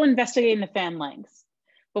 So we're still investigating the fan lengths.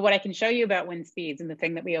 But what I can show you about wind speeds, and the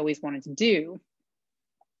thing that we always wanted to do,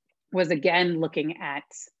 was again looking at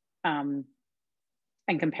and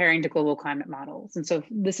comparing to global climate models. And so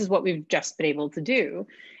this is what we've just been able to do.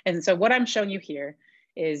 And so what I'm showing you here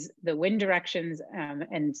is the wind directions,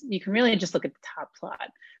 and you can really just look at the top plot,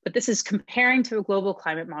 but this is comparing to a global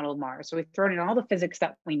climate model of Mars. So we've thrown in all the physics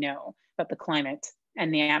that we know about the climate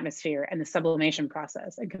and the atmosphere and the sublimation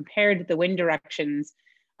process, and compared the wind directions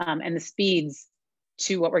and the speeds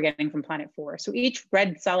to what we're getting from Planet 4. So each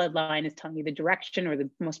red solid line is telling you the direction, or the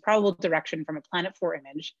most probable direction, from a Planet 4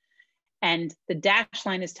 image. And the dashed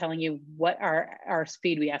line is telling you what our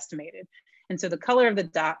speed we estimated. And so the color of the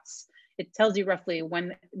dots, it tells you roughly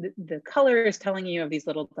when the color is telling you of these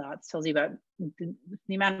little dots, tells you about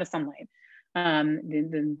the amount of sunlight,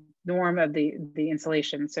 the norm of the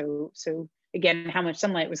insolation. So again, how much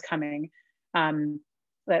sunlight was coming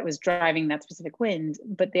that was driving that specific wind.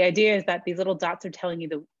 But the idea is that these little dots are telling you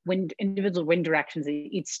the individual wind directions at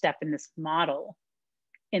each step in this model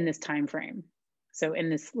in this time frame. So in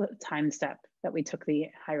this time step that we took the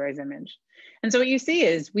high-rise image. And so what you see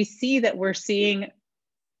is, we see that we're seeing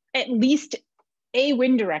at least a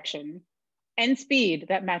wind direction and speed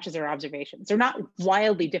that matches our observations. They're not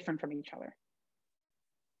wildly different from each other,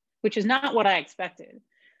 which is not what I expected.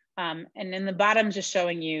 And then the bottom just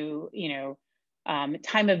showing you,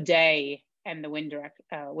 time of day and the wind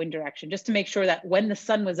direction, just to make sure that when the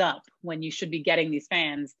sun was up, when you should be getting these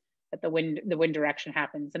fans, that the wind direction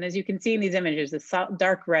happens. And as you can see in these images, the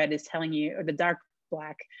dark red is telling you, or the dark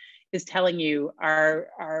black is telling you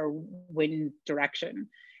our wind direction.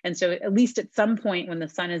 And so at least at some point when the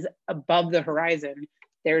sun is above the horizon,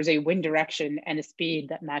 there's a wind direction and a speed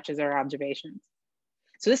that matches our observations.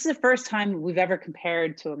 So this is the first time we've ever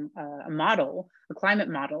compared to a model, a climate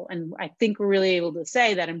model. And I think we're really able to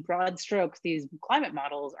say that in broad strokes, these climate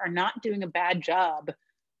models are not doing a bad job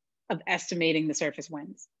of estimating the surface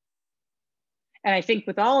winds. And I think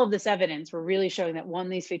with all of this evidence, we're really showing that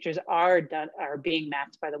these features are being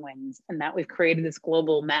mapped by the winds, and that we've created this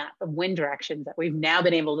global map of wind directions that we've now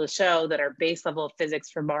been able to show that our base level of physics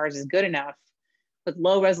for Mars is good enough, with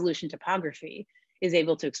low resolution topography, is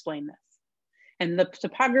able to explain this. And the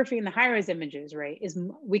topography in the high-rise images, right, is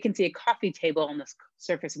we can see a coffee table on the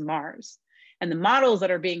surface of Mars. And the models that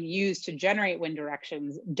are being used to generate wind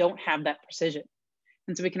directions don't have that precision.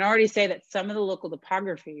 And so we can already say that some of the local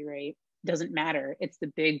topography, right, doesn't matter. It's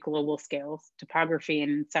the big global scale topography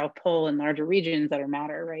in South Pole and larger regions that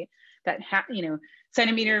matter, right? That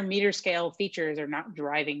centimeter, meter scale features are not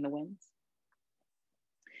driving the winds.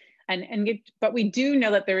 But we do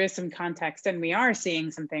know that there is some context, and we are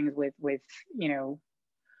seeing some things with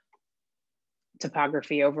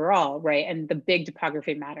topography overall, right? And the big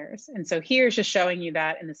topography matters. And so here's just showing you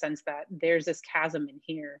that in the sense that there's this chasm in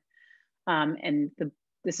here,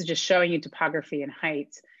 this is just showing you topography and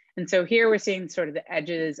height. And so here we're seeing sort of the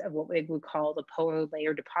edges of what we would call the polar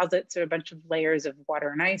layer deposits, or a bunch of layers of water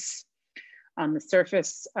and ice on the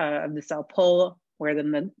surface of the South Pole, where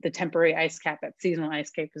then the temporary ice cap, that seasonal ice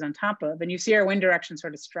cap, is on top of. And you see our wind direction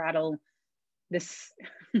sort of straddle this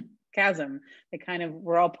chasm.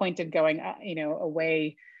 We're all pointed going,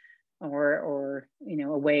 away, or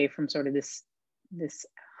away from sort of this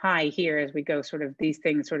high here, as we go sort of, these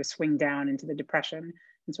things sort of swing down into the depression,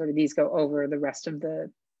 and sort of these go over the rest of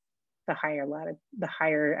the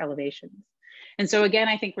higher elevations. And so again,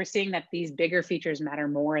 I think we're seeing that these bigger features matter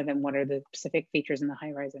more than what are the specific features in the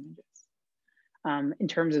high-rise images in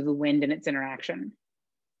terms of the wind and its interaction.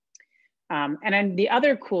 And then the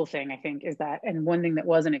other cool thing, I think, is that, and one thing that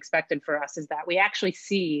wasn't expected for us, is that we actually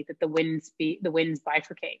see that the winds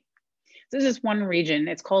bifurcate. So this is one region.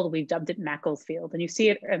 It's called, we've dubbed it Macclesfield, and you see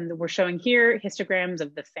it, and we're showing here histograms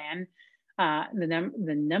of the fan,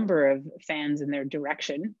 the number of fans in their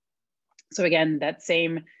direction. So again, that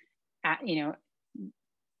same,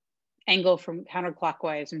 angle from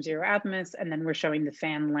counterclockwise from zero azimuth, and then we're showing the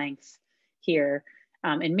fan length here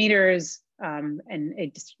in meters, and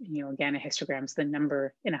it just, again, a histogram, so the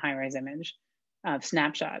number in a high-rise image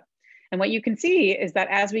snapshot. And what you can see is that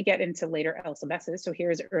as we get into later Elphabet, so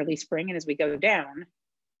here's early spring, and as we go down,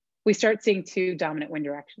 we start seeing two dominant wind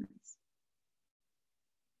directions.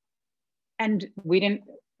 And we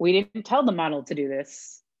didn't tell the model to do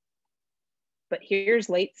this, but here's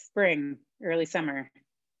late spring, early summer,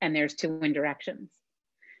 and there's 2 wind directions.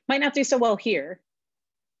 Might not do so well here,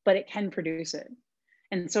 but it can produce it.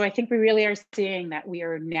 And so I think we really are seeing that we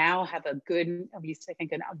are now have a good, at least I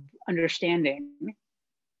think, an understanding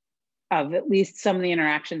of at least some of the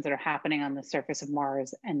interactions that are happening on the surface of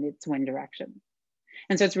Mars and its wind direction.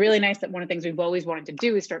 And so it's really nice that one of the things we've always wanted to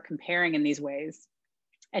do is start comparing in these ways.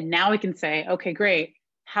 And now we can say, okay, great.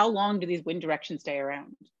 How long do these wind directions stay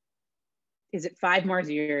around? Is it 5 Mars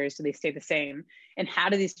years? Do they stay the same? And how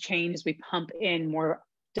do these change as we pump in more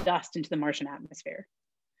dust into the Martian atmosphere,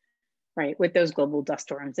 right? With those global dust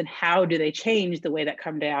storms, and how do they change the way that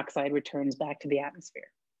carbon dioxide returns back to the atmosphere?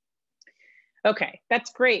 Okay,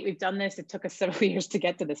 that's great. We've done this. It took us several years to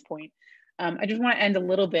get to this point. I just want to end a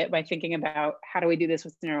little bit by thinking about how do we do this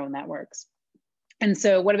with neural networks? And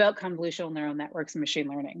so what about convolutional neural networks and machine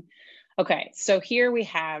learning? Okay, so here we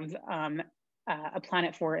have a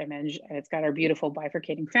Planet 4 image, and it's got our beautiful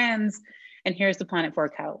bifurcating fans. And here's the Planet 4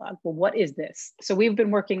 catalog. Well, what is this? So we've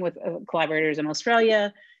been working with collaborators in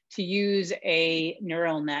Australia to use a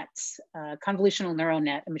neural net, convolutional neural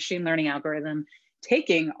net, a machine learning algorithm,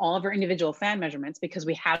 taking all of our individual fan measurements, because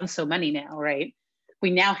we have so many now, right? We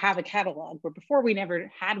now have a catalog where before we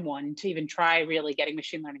never had one to even try really getting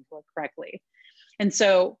machine learning to work correctly. And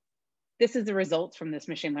so this is the results from this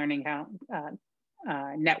machine learning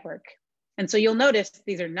network. And so you'll notice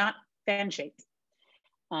these are not fan shaped.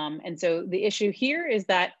 And so the issue here is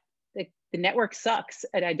that the network sucks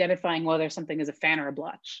at identifying whether something is a fan or a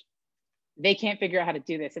blotch. They can't figure out how to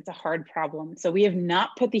do this. It's a hard problem. So we have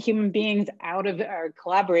not put the human beings out of our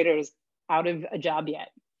collaborators out of a job yet.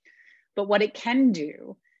 But what it can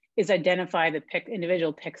do is identify the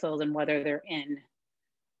individual pixels and whether they're in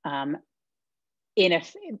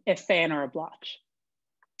a fan or a blotch.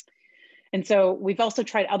 And so we've also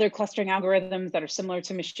tried other clustering algorithms that are similar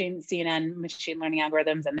to CNN machine learning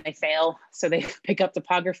algorithms, and they fail. So they pick up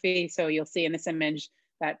topography. So you'll see in this image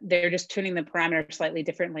that they're just tuning the parameters slightly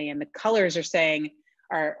differently, and the colors are saying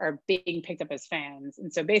are being picked up as fans.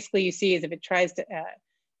 And so basically you see is if it tries to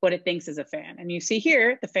what it thinks is a fan. And you see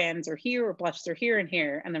here, the fans are here, or blotches are here and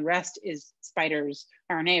here, and the rest is spiders,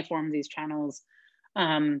 RNA form these channels.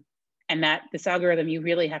 And that this algorithm you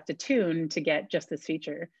really have to tune to get just this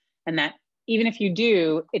feature. And that even if you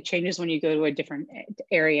do, it changes when you go to a different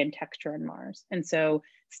area and texture on Mars. And so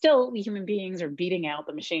still we human beings are beating out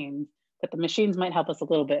the machines, but the machines might help us a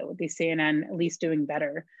little bit with the CNN at least doing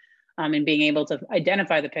better in being able to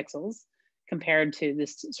identify the pixels compared to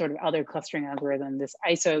this sort of other clustering algorithm, this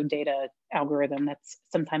ISO data algorithm that's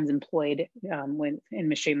sometimes employed in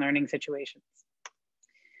machine learning situations.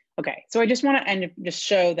 Okay, so I just want to just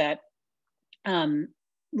show that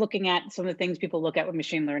looking at some of the things people look at with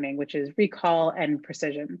machine learning, which is recall and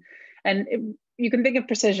precision. And you can think of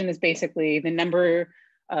precision as basically the number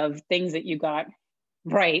of things that you got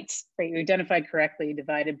right, you identified correctly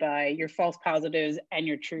divided by your false positives and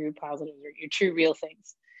your true positives, or your true real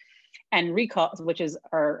things. And recall, which is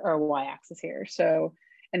our y-axis here. So,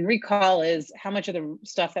 and recall is how much of the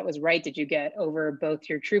stuff that was right did you get over both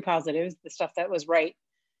your true positives, the stuff that was right,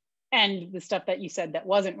 and the stuff that you said that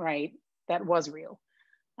wasn't right, that was real.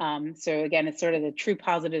 So again, it's sort of the true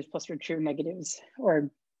positives plus your true negatives, or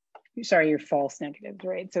sorry, your false negatives,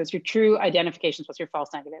 right? So it's your true identifications plus your false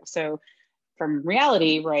negatives. So from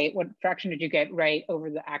reality, right, what fraction did you get right over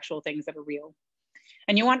the actual things that are real?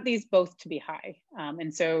 And you want these both to be high.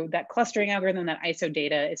 And so that clustering algorithm, that ISO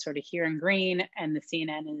data is sort of here in green, and the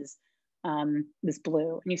CNN is this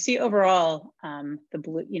blue. And you see overall, the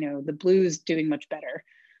blue, the blue's doing much better.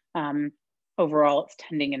 Overall, it's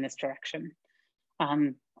tending in this direction.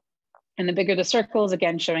 And the bigger the circles,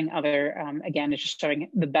 again, showing other, again, it's just showing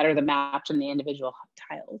the better the match in the individual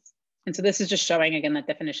tiles. And so this is just showing, again, that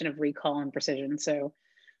definition of recall and precision. So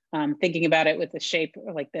thinking about it with the shape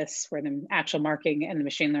like this, where the actual marking and the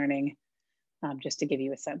machine learning, just to give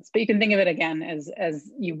you a sense. But you can think of it again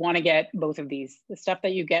as you want to get both of these. The stuff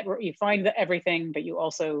that you get, you find everything, but you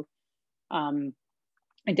also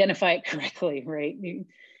identify it correctly, right?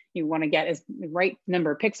 You want to get the right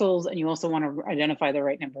number of pixels, and you also want to identify the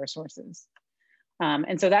right number of sources.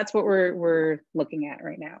 And so that's what we're looking at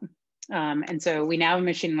right now. And so we now have a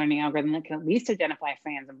machine learning algorithm that can at least identify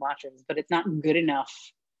fans and blotches, but it's not good enough.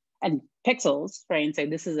 And pixels, right? And say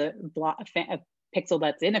this is a pixel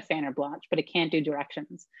that's in a fan or blotch, but it can't do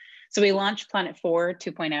directions. So we launched Planet 4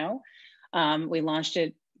 2.0. We launched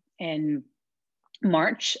it in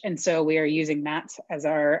March, and so we are using that as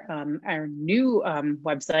our new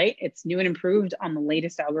website. It's new and improved on the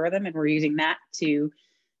latest algorithm, and we're using that to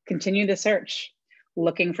continue the search.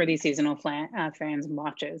 looking for these seasonal fans and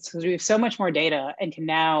watches, because we have so much more data and can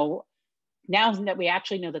now that we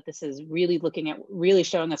actually know that this is really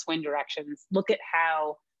showing us wind directions, look at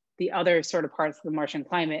how the other sort of parts of the Martian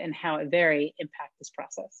climate and how it vary impact this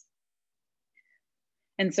process.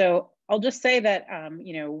 And so I'll just say that,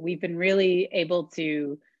 we've been really able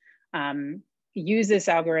to use this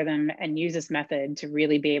algorithm and use this method to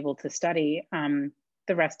really be able to study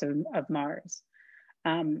the rest of Mars.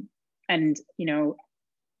 And,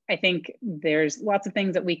 I think there's lots of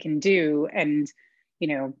things that we can do. And,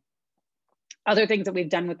 other things that we've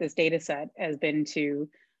done with this data set has been to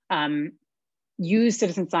use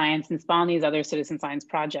citizen science and spawn these other citizen science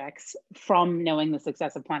projects from knowing the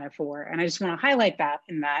success of Planet 4. And I just want to highlight that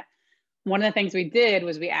in that one of the things we did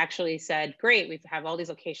was we actually said, great, we have all these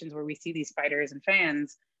locations where we see these spiders and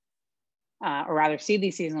fans, or rather see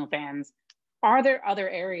these seasonal fans. Are there other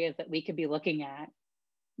areas that we could be looking at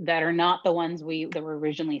that are not the ones that were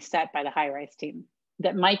originally set by the HiRISE team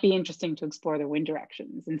that might be interesting to explore the wind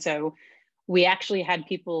directions? And so we actually had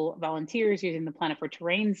volunteers using the Planet 4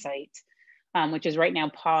 Terrain site, which is right now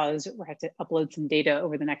paused. We'll have to upload some data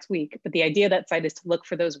over the next week. But the idea of that site is to look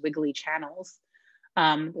for those wiggly channels,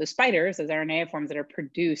 those spiders, those RNA forms that are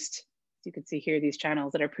produced. You can see here these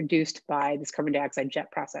channels that are produced by this carbon dioxide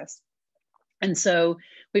jet process. And so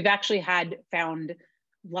we've actually found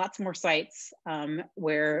lots more sites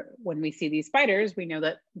where when we see these spiders, we know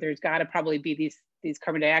that there's got to probably be these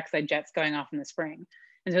carbon dioxide jets going off in the spring.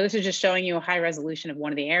 And so this is just showing you a high resolution of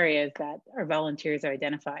one of the areas that our volunteers have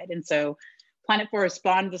identified. And so Planet 4 has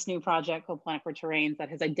spawned this new project called Planet 4 Terrains that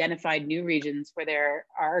has identified new regions where there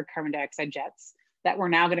are carbon dioxide jets that we're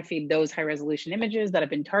now going to feed those high resolution images that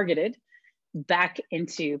have been targeted back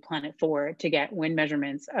into Planet 4 to get wind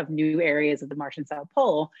measurements of new areas of the Martian South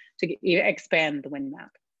Pole to expand the wind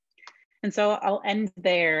map. And so I'll end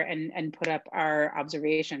there and put up our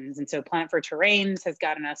observations. And so Planet 4 Terrains has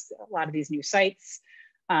gotten us a lot of these new sites.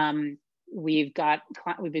 We've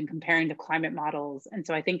been comparing to climate models. And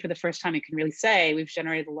so I think for the first time, you can really say we've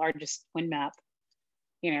generated the largest wind map,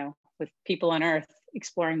 with people on Earth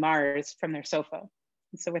exploring Mars from their sofa.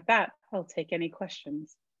 And so with that, I'll take any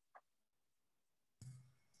questions.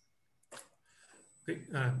 Okay,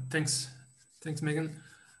 thanks, Megan.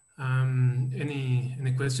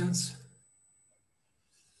 Any questions?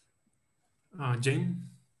 Jane?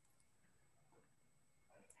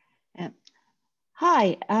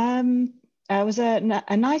 Hi, it was a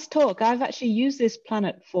nice talk. I've actually used this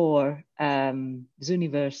Planet 4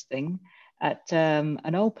 Zooniverse thing at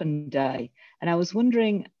an open day, and I was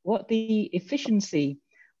wondering what the efficiency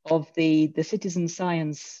of the citizen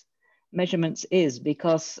science measurements is,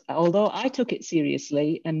 because although I took it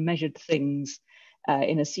seriously and measured things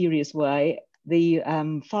in a serious way, the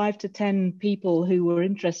 5 to 10 people who were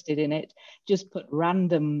interested in it just put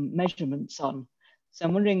random measurements on. So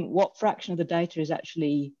I'm wondering what fraction of the data is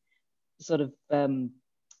actually sort of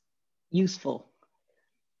useful.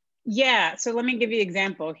 Yeah, so let me give you an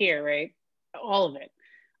example here, right? All of it.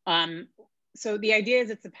 So the idea is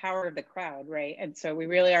it's the power of the crowd, right? And so we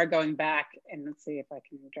really are going back, and let's see if I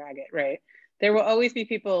can drag it, right? There will always be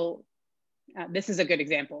people, this is a good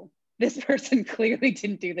example. This person clearly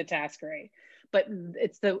didn't do the task right, but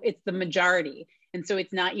it's the majority. And so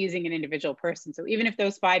it's not using an individual person. So even if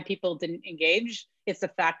those 5 people didn't engage, it's the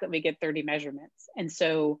fact that we get 30 measurements. And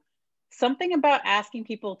so something about asking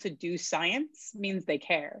people to do science means they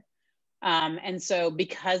care. And so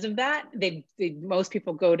because of that, most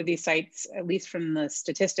people go to these sites, at least from the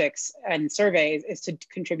statistics and surveys, is to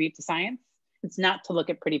contribute to science. It's not to look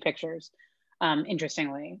at pretty pictures,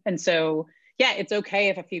 interestingly. And so, yeah, it's okay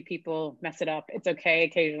if a few people mess it up. It's okay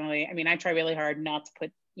occasionally. I mean, I try really hard not to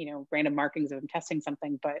put, random markings if I'm testing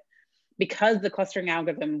something, but because the clustering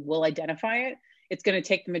algorithm will identify it, it's going to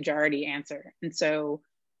take the majority answer. And so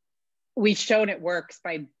we've shown it works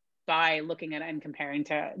by looking at it and comparing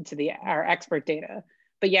to our expert data.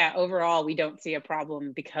 But yeah, overall, we don't see a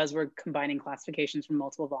problem because we're combining classifications from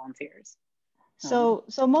multiple volunteers. So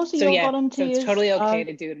most of your volunteers, so it's totally okay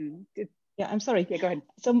to do it. Yeah, I'm sorry. Yeah, go ahead.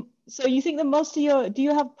 So you think that do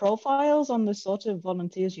you have profiles on the sort of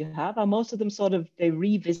volunteers you have? Are most of them they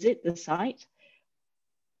revisit the site?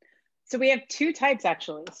 So we have 2 types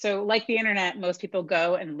actually. So like the internet, most people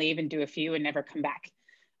go and leave and do a few and never come back.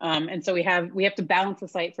 And so we have to balance the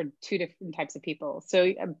site for 2 different types of people.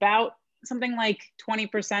 So about something like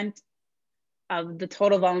 20% of the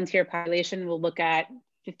total volunteer population will look at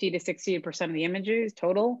 50 to 60% of the images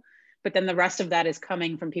total, but then the rest of that is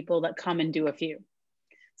coming from people that come and do a few.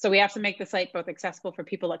 So we have to make the site both accessible for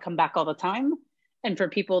people that come back all the time and for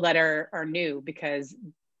people that are new, because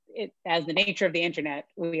as the nature of the internet,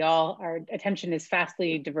 our attention is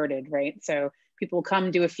fastly diverted, right? So people will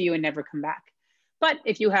come, do a few, and never come back. But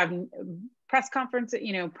if you have press conference,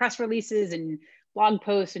 press releases and blog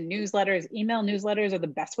posts and newsletters, email newsletters are the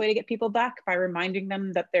best way to get people back by reminding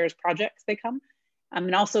them that there's projects they come.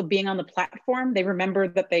 And also being on the platform, they remember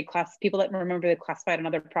that people that remember they classified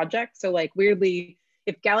another project. So like weirdly,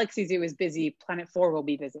 if Galaxy Zoo is busy, Planet 4 will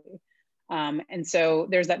be busy. And so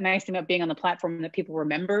there's that nice thing about being on the platform that people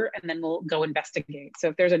remember and then we'll go investigate. So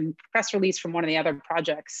if there's a press release from one of the other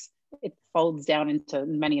projects, it folds down into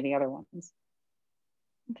many of the other ones.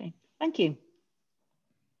 Okay, thank you.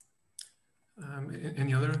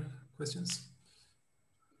 Any other questions?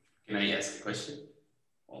 Can I ask a question?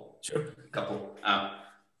 Well, sure. A couple.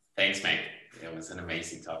 Thanks, Meg. It was an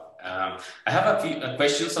amazing talk. I have a few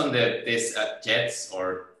questions on this jets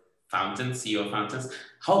or fountains, CO fountains.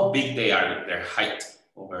 How big they are, their height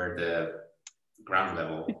over the ground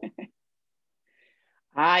level?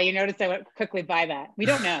 You noticed I went quickly by that. We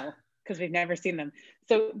don't know because we've never seen them.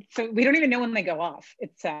 So we don't even know when they go off.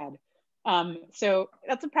 It's sad. So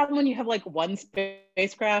that's a problem when you have like one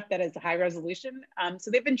spacecraft that is high resolution.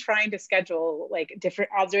 So they've been trying to schedule like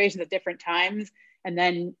different observations at different times and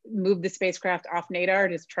then move the spacecraft off NADAR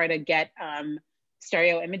to try to get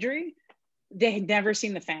stereo imagery. They had never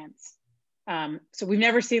seen the fans. So we've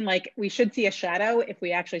never seen we should see a shadow if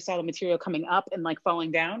we actually saw the material coming up and like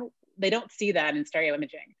falling down. They don't see that in stereo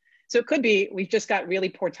imaging. So it could be we've just got really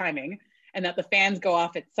poor timing and that the fans go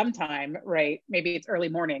off at some time, right? Maybe it's early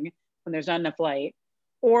morning when there's not enough light,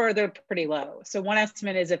 or they're pretty low. So one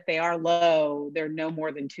estimate is if they are low, they're no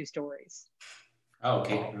more than 2 stories. Oh,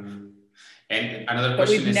 okay. And another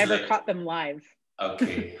question is, we've never caught them live.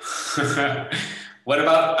 Okay. What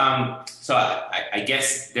about, so I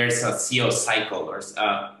guess there's a CO cycle, or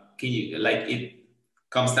can you, like it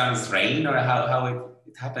comes down as rain, or how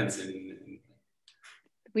it happens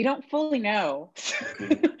We don't fully know.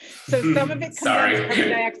 So some of it comes out as carbon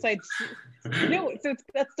dioxide. No, so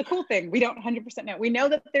that's the cool thing. We don't 100% know. We know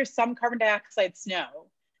that there's some carbon dioxide snow.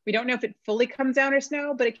 We don't know if it fully comes down as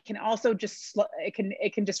snow, but it can also just,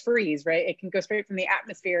 it can just freeze, right? It can go straight from the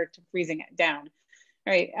atmosphere to freezing it down,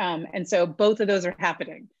 right? And so both of those are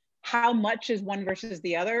happening. How much is one versus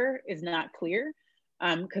the other is not clear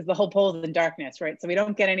because the whole pole is in darkness, right? So we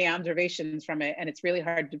don't get any observations from it and it's really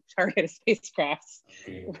hard to target a spacecraft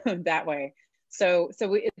that way. So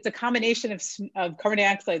it's a combination of carbon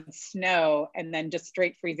dioxide, snow, and then just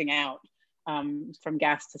straight freezing out from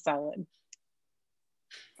gas to solid.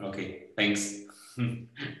 Okay, thanks.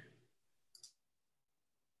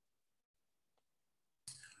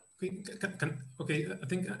 Okay, I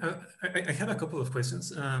think I have a couple of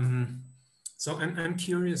questions. So I'm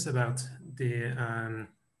curious about this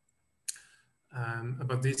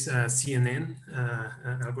CNN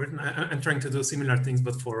algorithm. I'm trying to do similar things,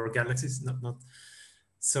 but for galaxies, not.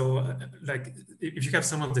 So, like, if you have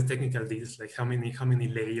some of the technical details, like how many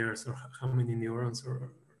layers or how many neurons,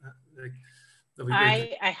 or like,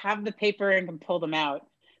 I have the paper and can pull them out.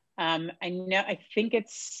 I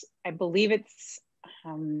believe it's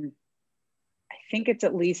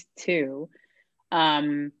at least 2.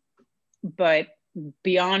 But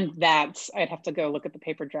beyond that, I'd have to go look at the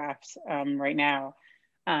paper drafts right now.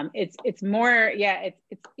 It's more, yeah,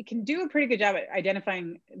 it can do a pretty good job at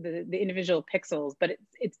identifying the individual pixels, but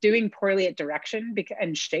it's doing poorly at direction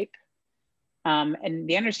and shape. And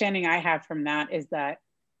the understanding I have from that is that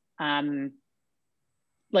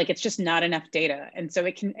it's just not enough data. And so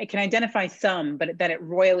it can identify some, but that it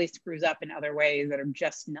royally screws up in other ways that are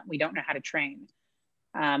just we don't know how to train.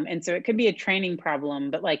 And so it could be a training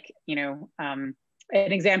problem, but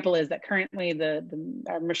an example is that currently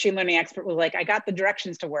our machine learning expert was like, I got the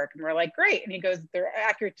directions to work. And we're like, great. And he goes, they're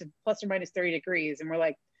accurate to plus or minus 30 degrees. And we're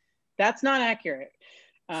like, that's not accurate.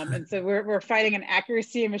 And so we're fighting an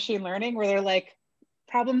accuracy in machine learning where they're like,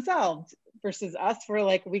 problem solved, versus us, we're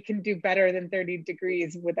like, we can do better than 30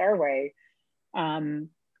 degrees with our way.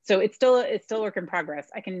 So it's still a work in progress.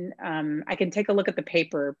 I can take a look at the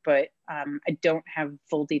paper, but I don't have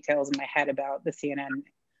full details in my head about the CNN.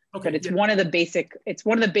 Okay, but it's one of the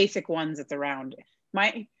basic ones that's around.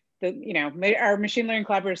 Our machine learning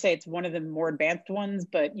collaborators say it's one of the more advanced ones,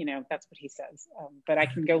 but that's what he says. But I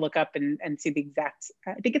can go look up and see the exact.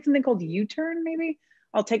 I think it's something called U-turn, maybe.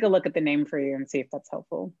 I'll take a look at the name for you and see if that's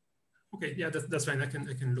helpful. Okay, yeah, that's fine. I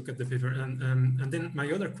can look at the paper. And then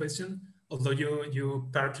my other question, although you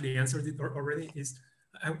partly answered it already, is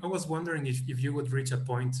I was wondering if you would reach a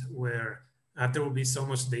point where there will be so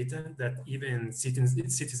much data that even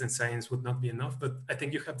citizen science would not be enough. But I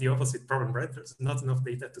think you have the opposite problem, right? There's not enough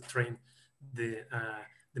data to train the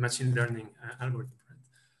machine learning algorithm, right?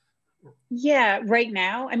 Yeah, right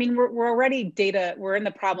now, I mean, we're already data, we're in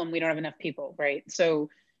the problem, we don't have enough people, right? So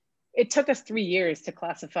it took us 3 years to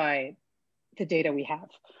classify the data we have,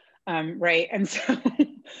 right? And so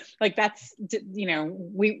like that's, you know,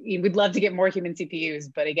 we would love to get more human CPUs,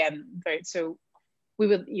 but again, right, so we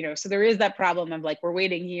would, you know, so there is that problem of like, we're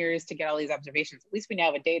waiting years to get all these observations. At least we now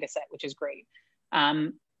have a data set, which is great.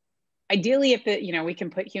 Ideally, if the, you know, we can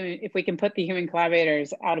put if we can put the human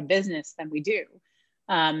collaborators out of business, then we do.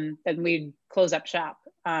 Then we'd close up shop.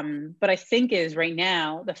 But I think is right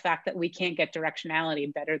now, the fact that we can't get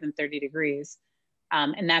directionality better than 30 degrees,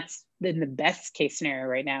 and that's in the best case scenario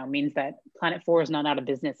right now, means that Planet 4 is not out of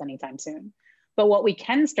business anytime soon. But what we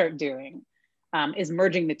can start doing is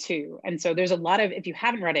merging the two. And so there's a lot of, if you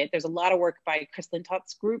haven't read it, there's a lot of work by Chris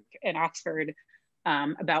Lintott's group in Oxford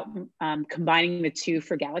about combining the two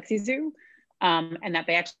for Galaxy Zoo, and that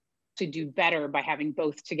they actually do better by having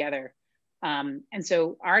both together. And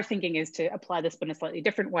so our thinking is to apply this, but in a slightly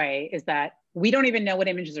different way, is that we don't even know what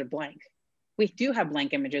images are blank. We do have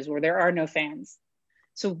blank images where there are no fans.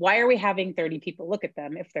 So why are we having 30 people look at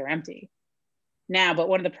them if they're empty? Now, but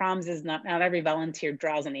one of the problems is not every volunteer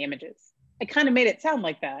draws on the images. I kind of made it sound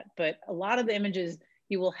like that, but a lot of the images,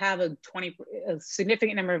 you will have a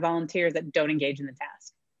significant number of volunteers that don't engage in the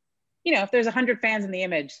task. You know, if there's 100 fans in the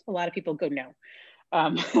image, a lot of people go no,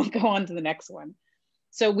 go on to the next one.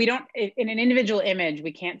 So we don't, in an individual image,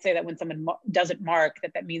 we can't say that when someone doesn't mark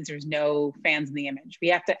that means there's no fans in the image. We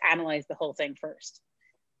have to analyze the whole thing first.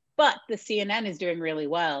 But the CNN is doing really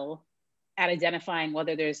well at identifying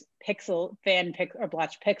whether there's fan or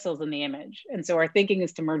blotch pixels in the image. And so our thinking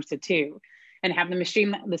is to merge the two and have the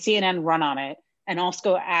CNN run on it, and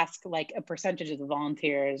also ask like a percentage of the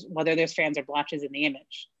volunteers whether there's fans or blotches in the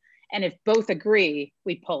image. And if both agree,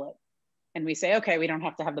 we pull it. And we say, okay, we don't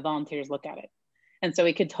have to have the volunteers look at it. And so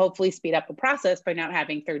we could hopefully speed up the process by not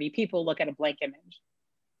having 30 people look at a blank image.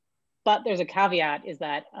 But there's a caveat, is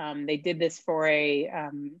that they did this for a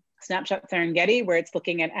snapshot Serengeti, where it's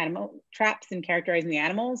looking at animal traps and characterizing the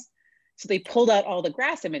animals. So they pulled out all the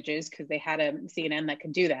grass images because they had a CNN that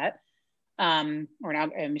could do that, or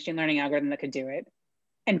a machine learning algorithm that could do it.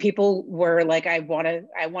 And people were like, I want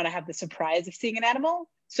to have the surprise of seeing an animal.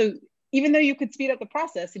 So even though you could speed up the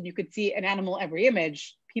process and you could see an animal every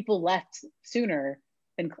image, people left sooner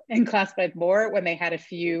and classified more when they had a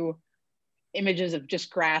few images of just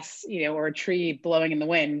grass, you know, or a tree blowing in the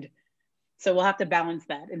wind. So we'll have to balance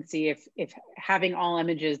that and see if having all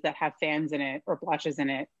images that have fans in it or blotches in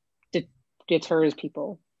it deters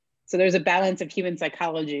people. So there's a balance of human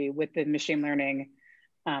psychology with the machine learning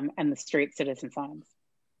and the straight citizen science.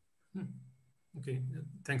 Okay,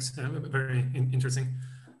 thanks. Very interesting.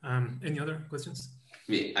 Any other questions?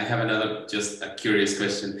 I have another, just a curious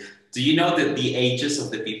question. Do you know the ages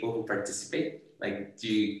of the people who participate? Like,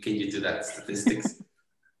 can you do that statistics?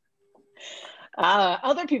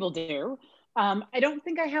 Other people do. I don't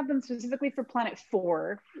think I have them specifically for Planet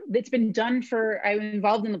 4. It's been done for, I was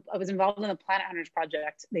involved in the Planet Hunters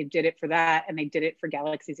project. They did it for that, and they did it for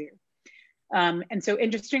Galaxy Zoo. And so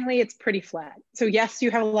interestingly, it's pretty flat. So yes,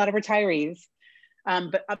 you have a lot of retirees,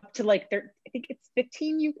 but up to like, I think it's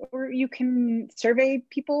 15, you can survey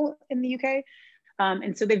people in the UK.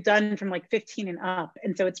 And so they've done from like 15 and up.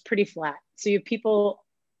 And so it's pretty flat. So you have people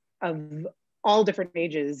of all different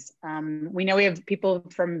ages. We know we have people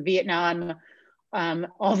from Vietnam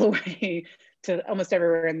all the way to almost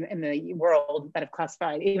everywhere in the world that have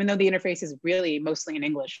classified, even though the interface is really mostly in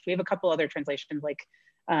English. We have a couple other translations, like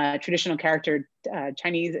traditional character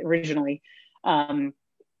Chinese originally, and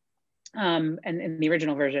in the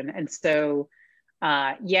original version. And so,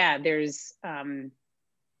 yeah,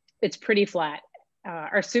 it's pretty flat.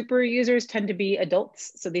 Our super users tend to be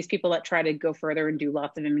adults. So these people that try to go further and do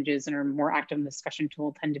lots of images and are more active in the discussion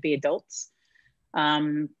tool tend to be adults.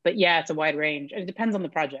 But yeah, it's a wide range. It depends on the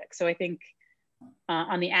project. So I think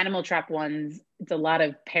on the animal trap ones, it's a lot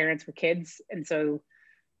of parents with kids. And so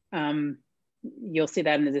you'll see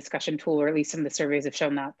that in the discussion tool, or at least some of the surveys have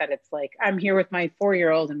shown that it's like, I'm here with my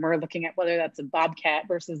 4-year-old and we're looking at whether that's a bobcat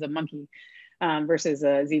versus a monkey versus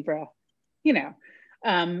a zebra, you know.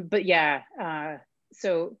 But yeah,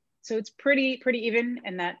 so it's pretty even,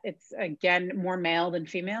 and that it's again more male than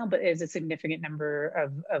female, but is a significant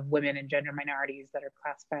number of women and gender minorities that are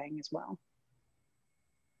classifying as well.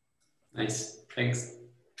 Nice, thanks.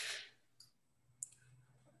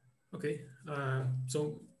 Okay,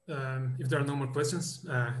 so if there are no more questions,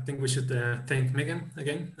 I think we should thank Megan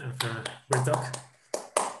again for a great talk.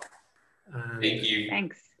 Thank you.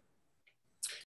 Thanks.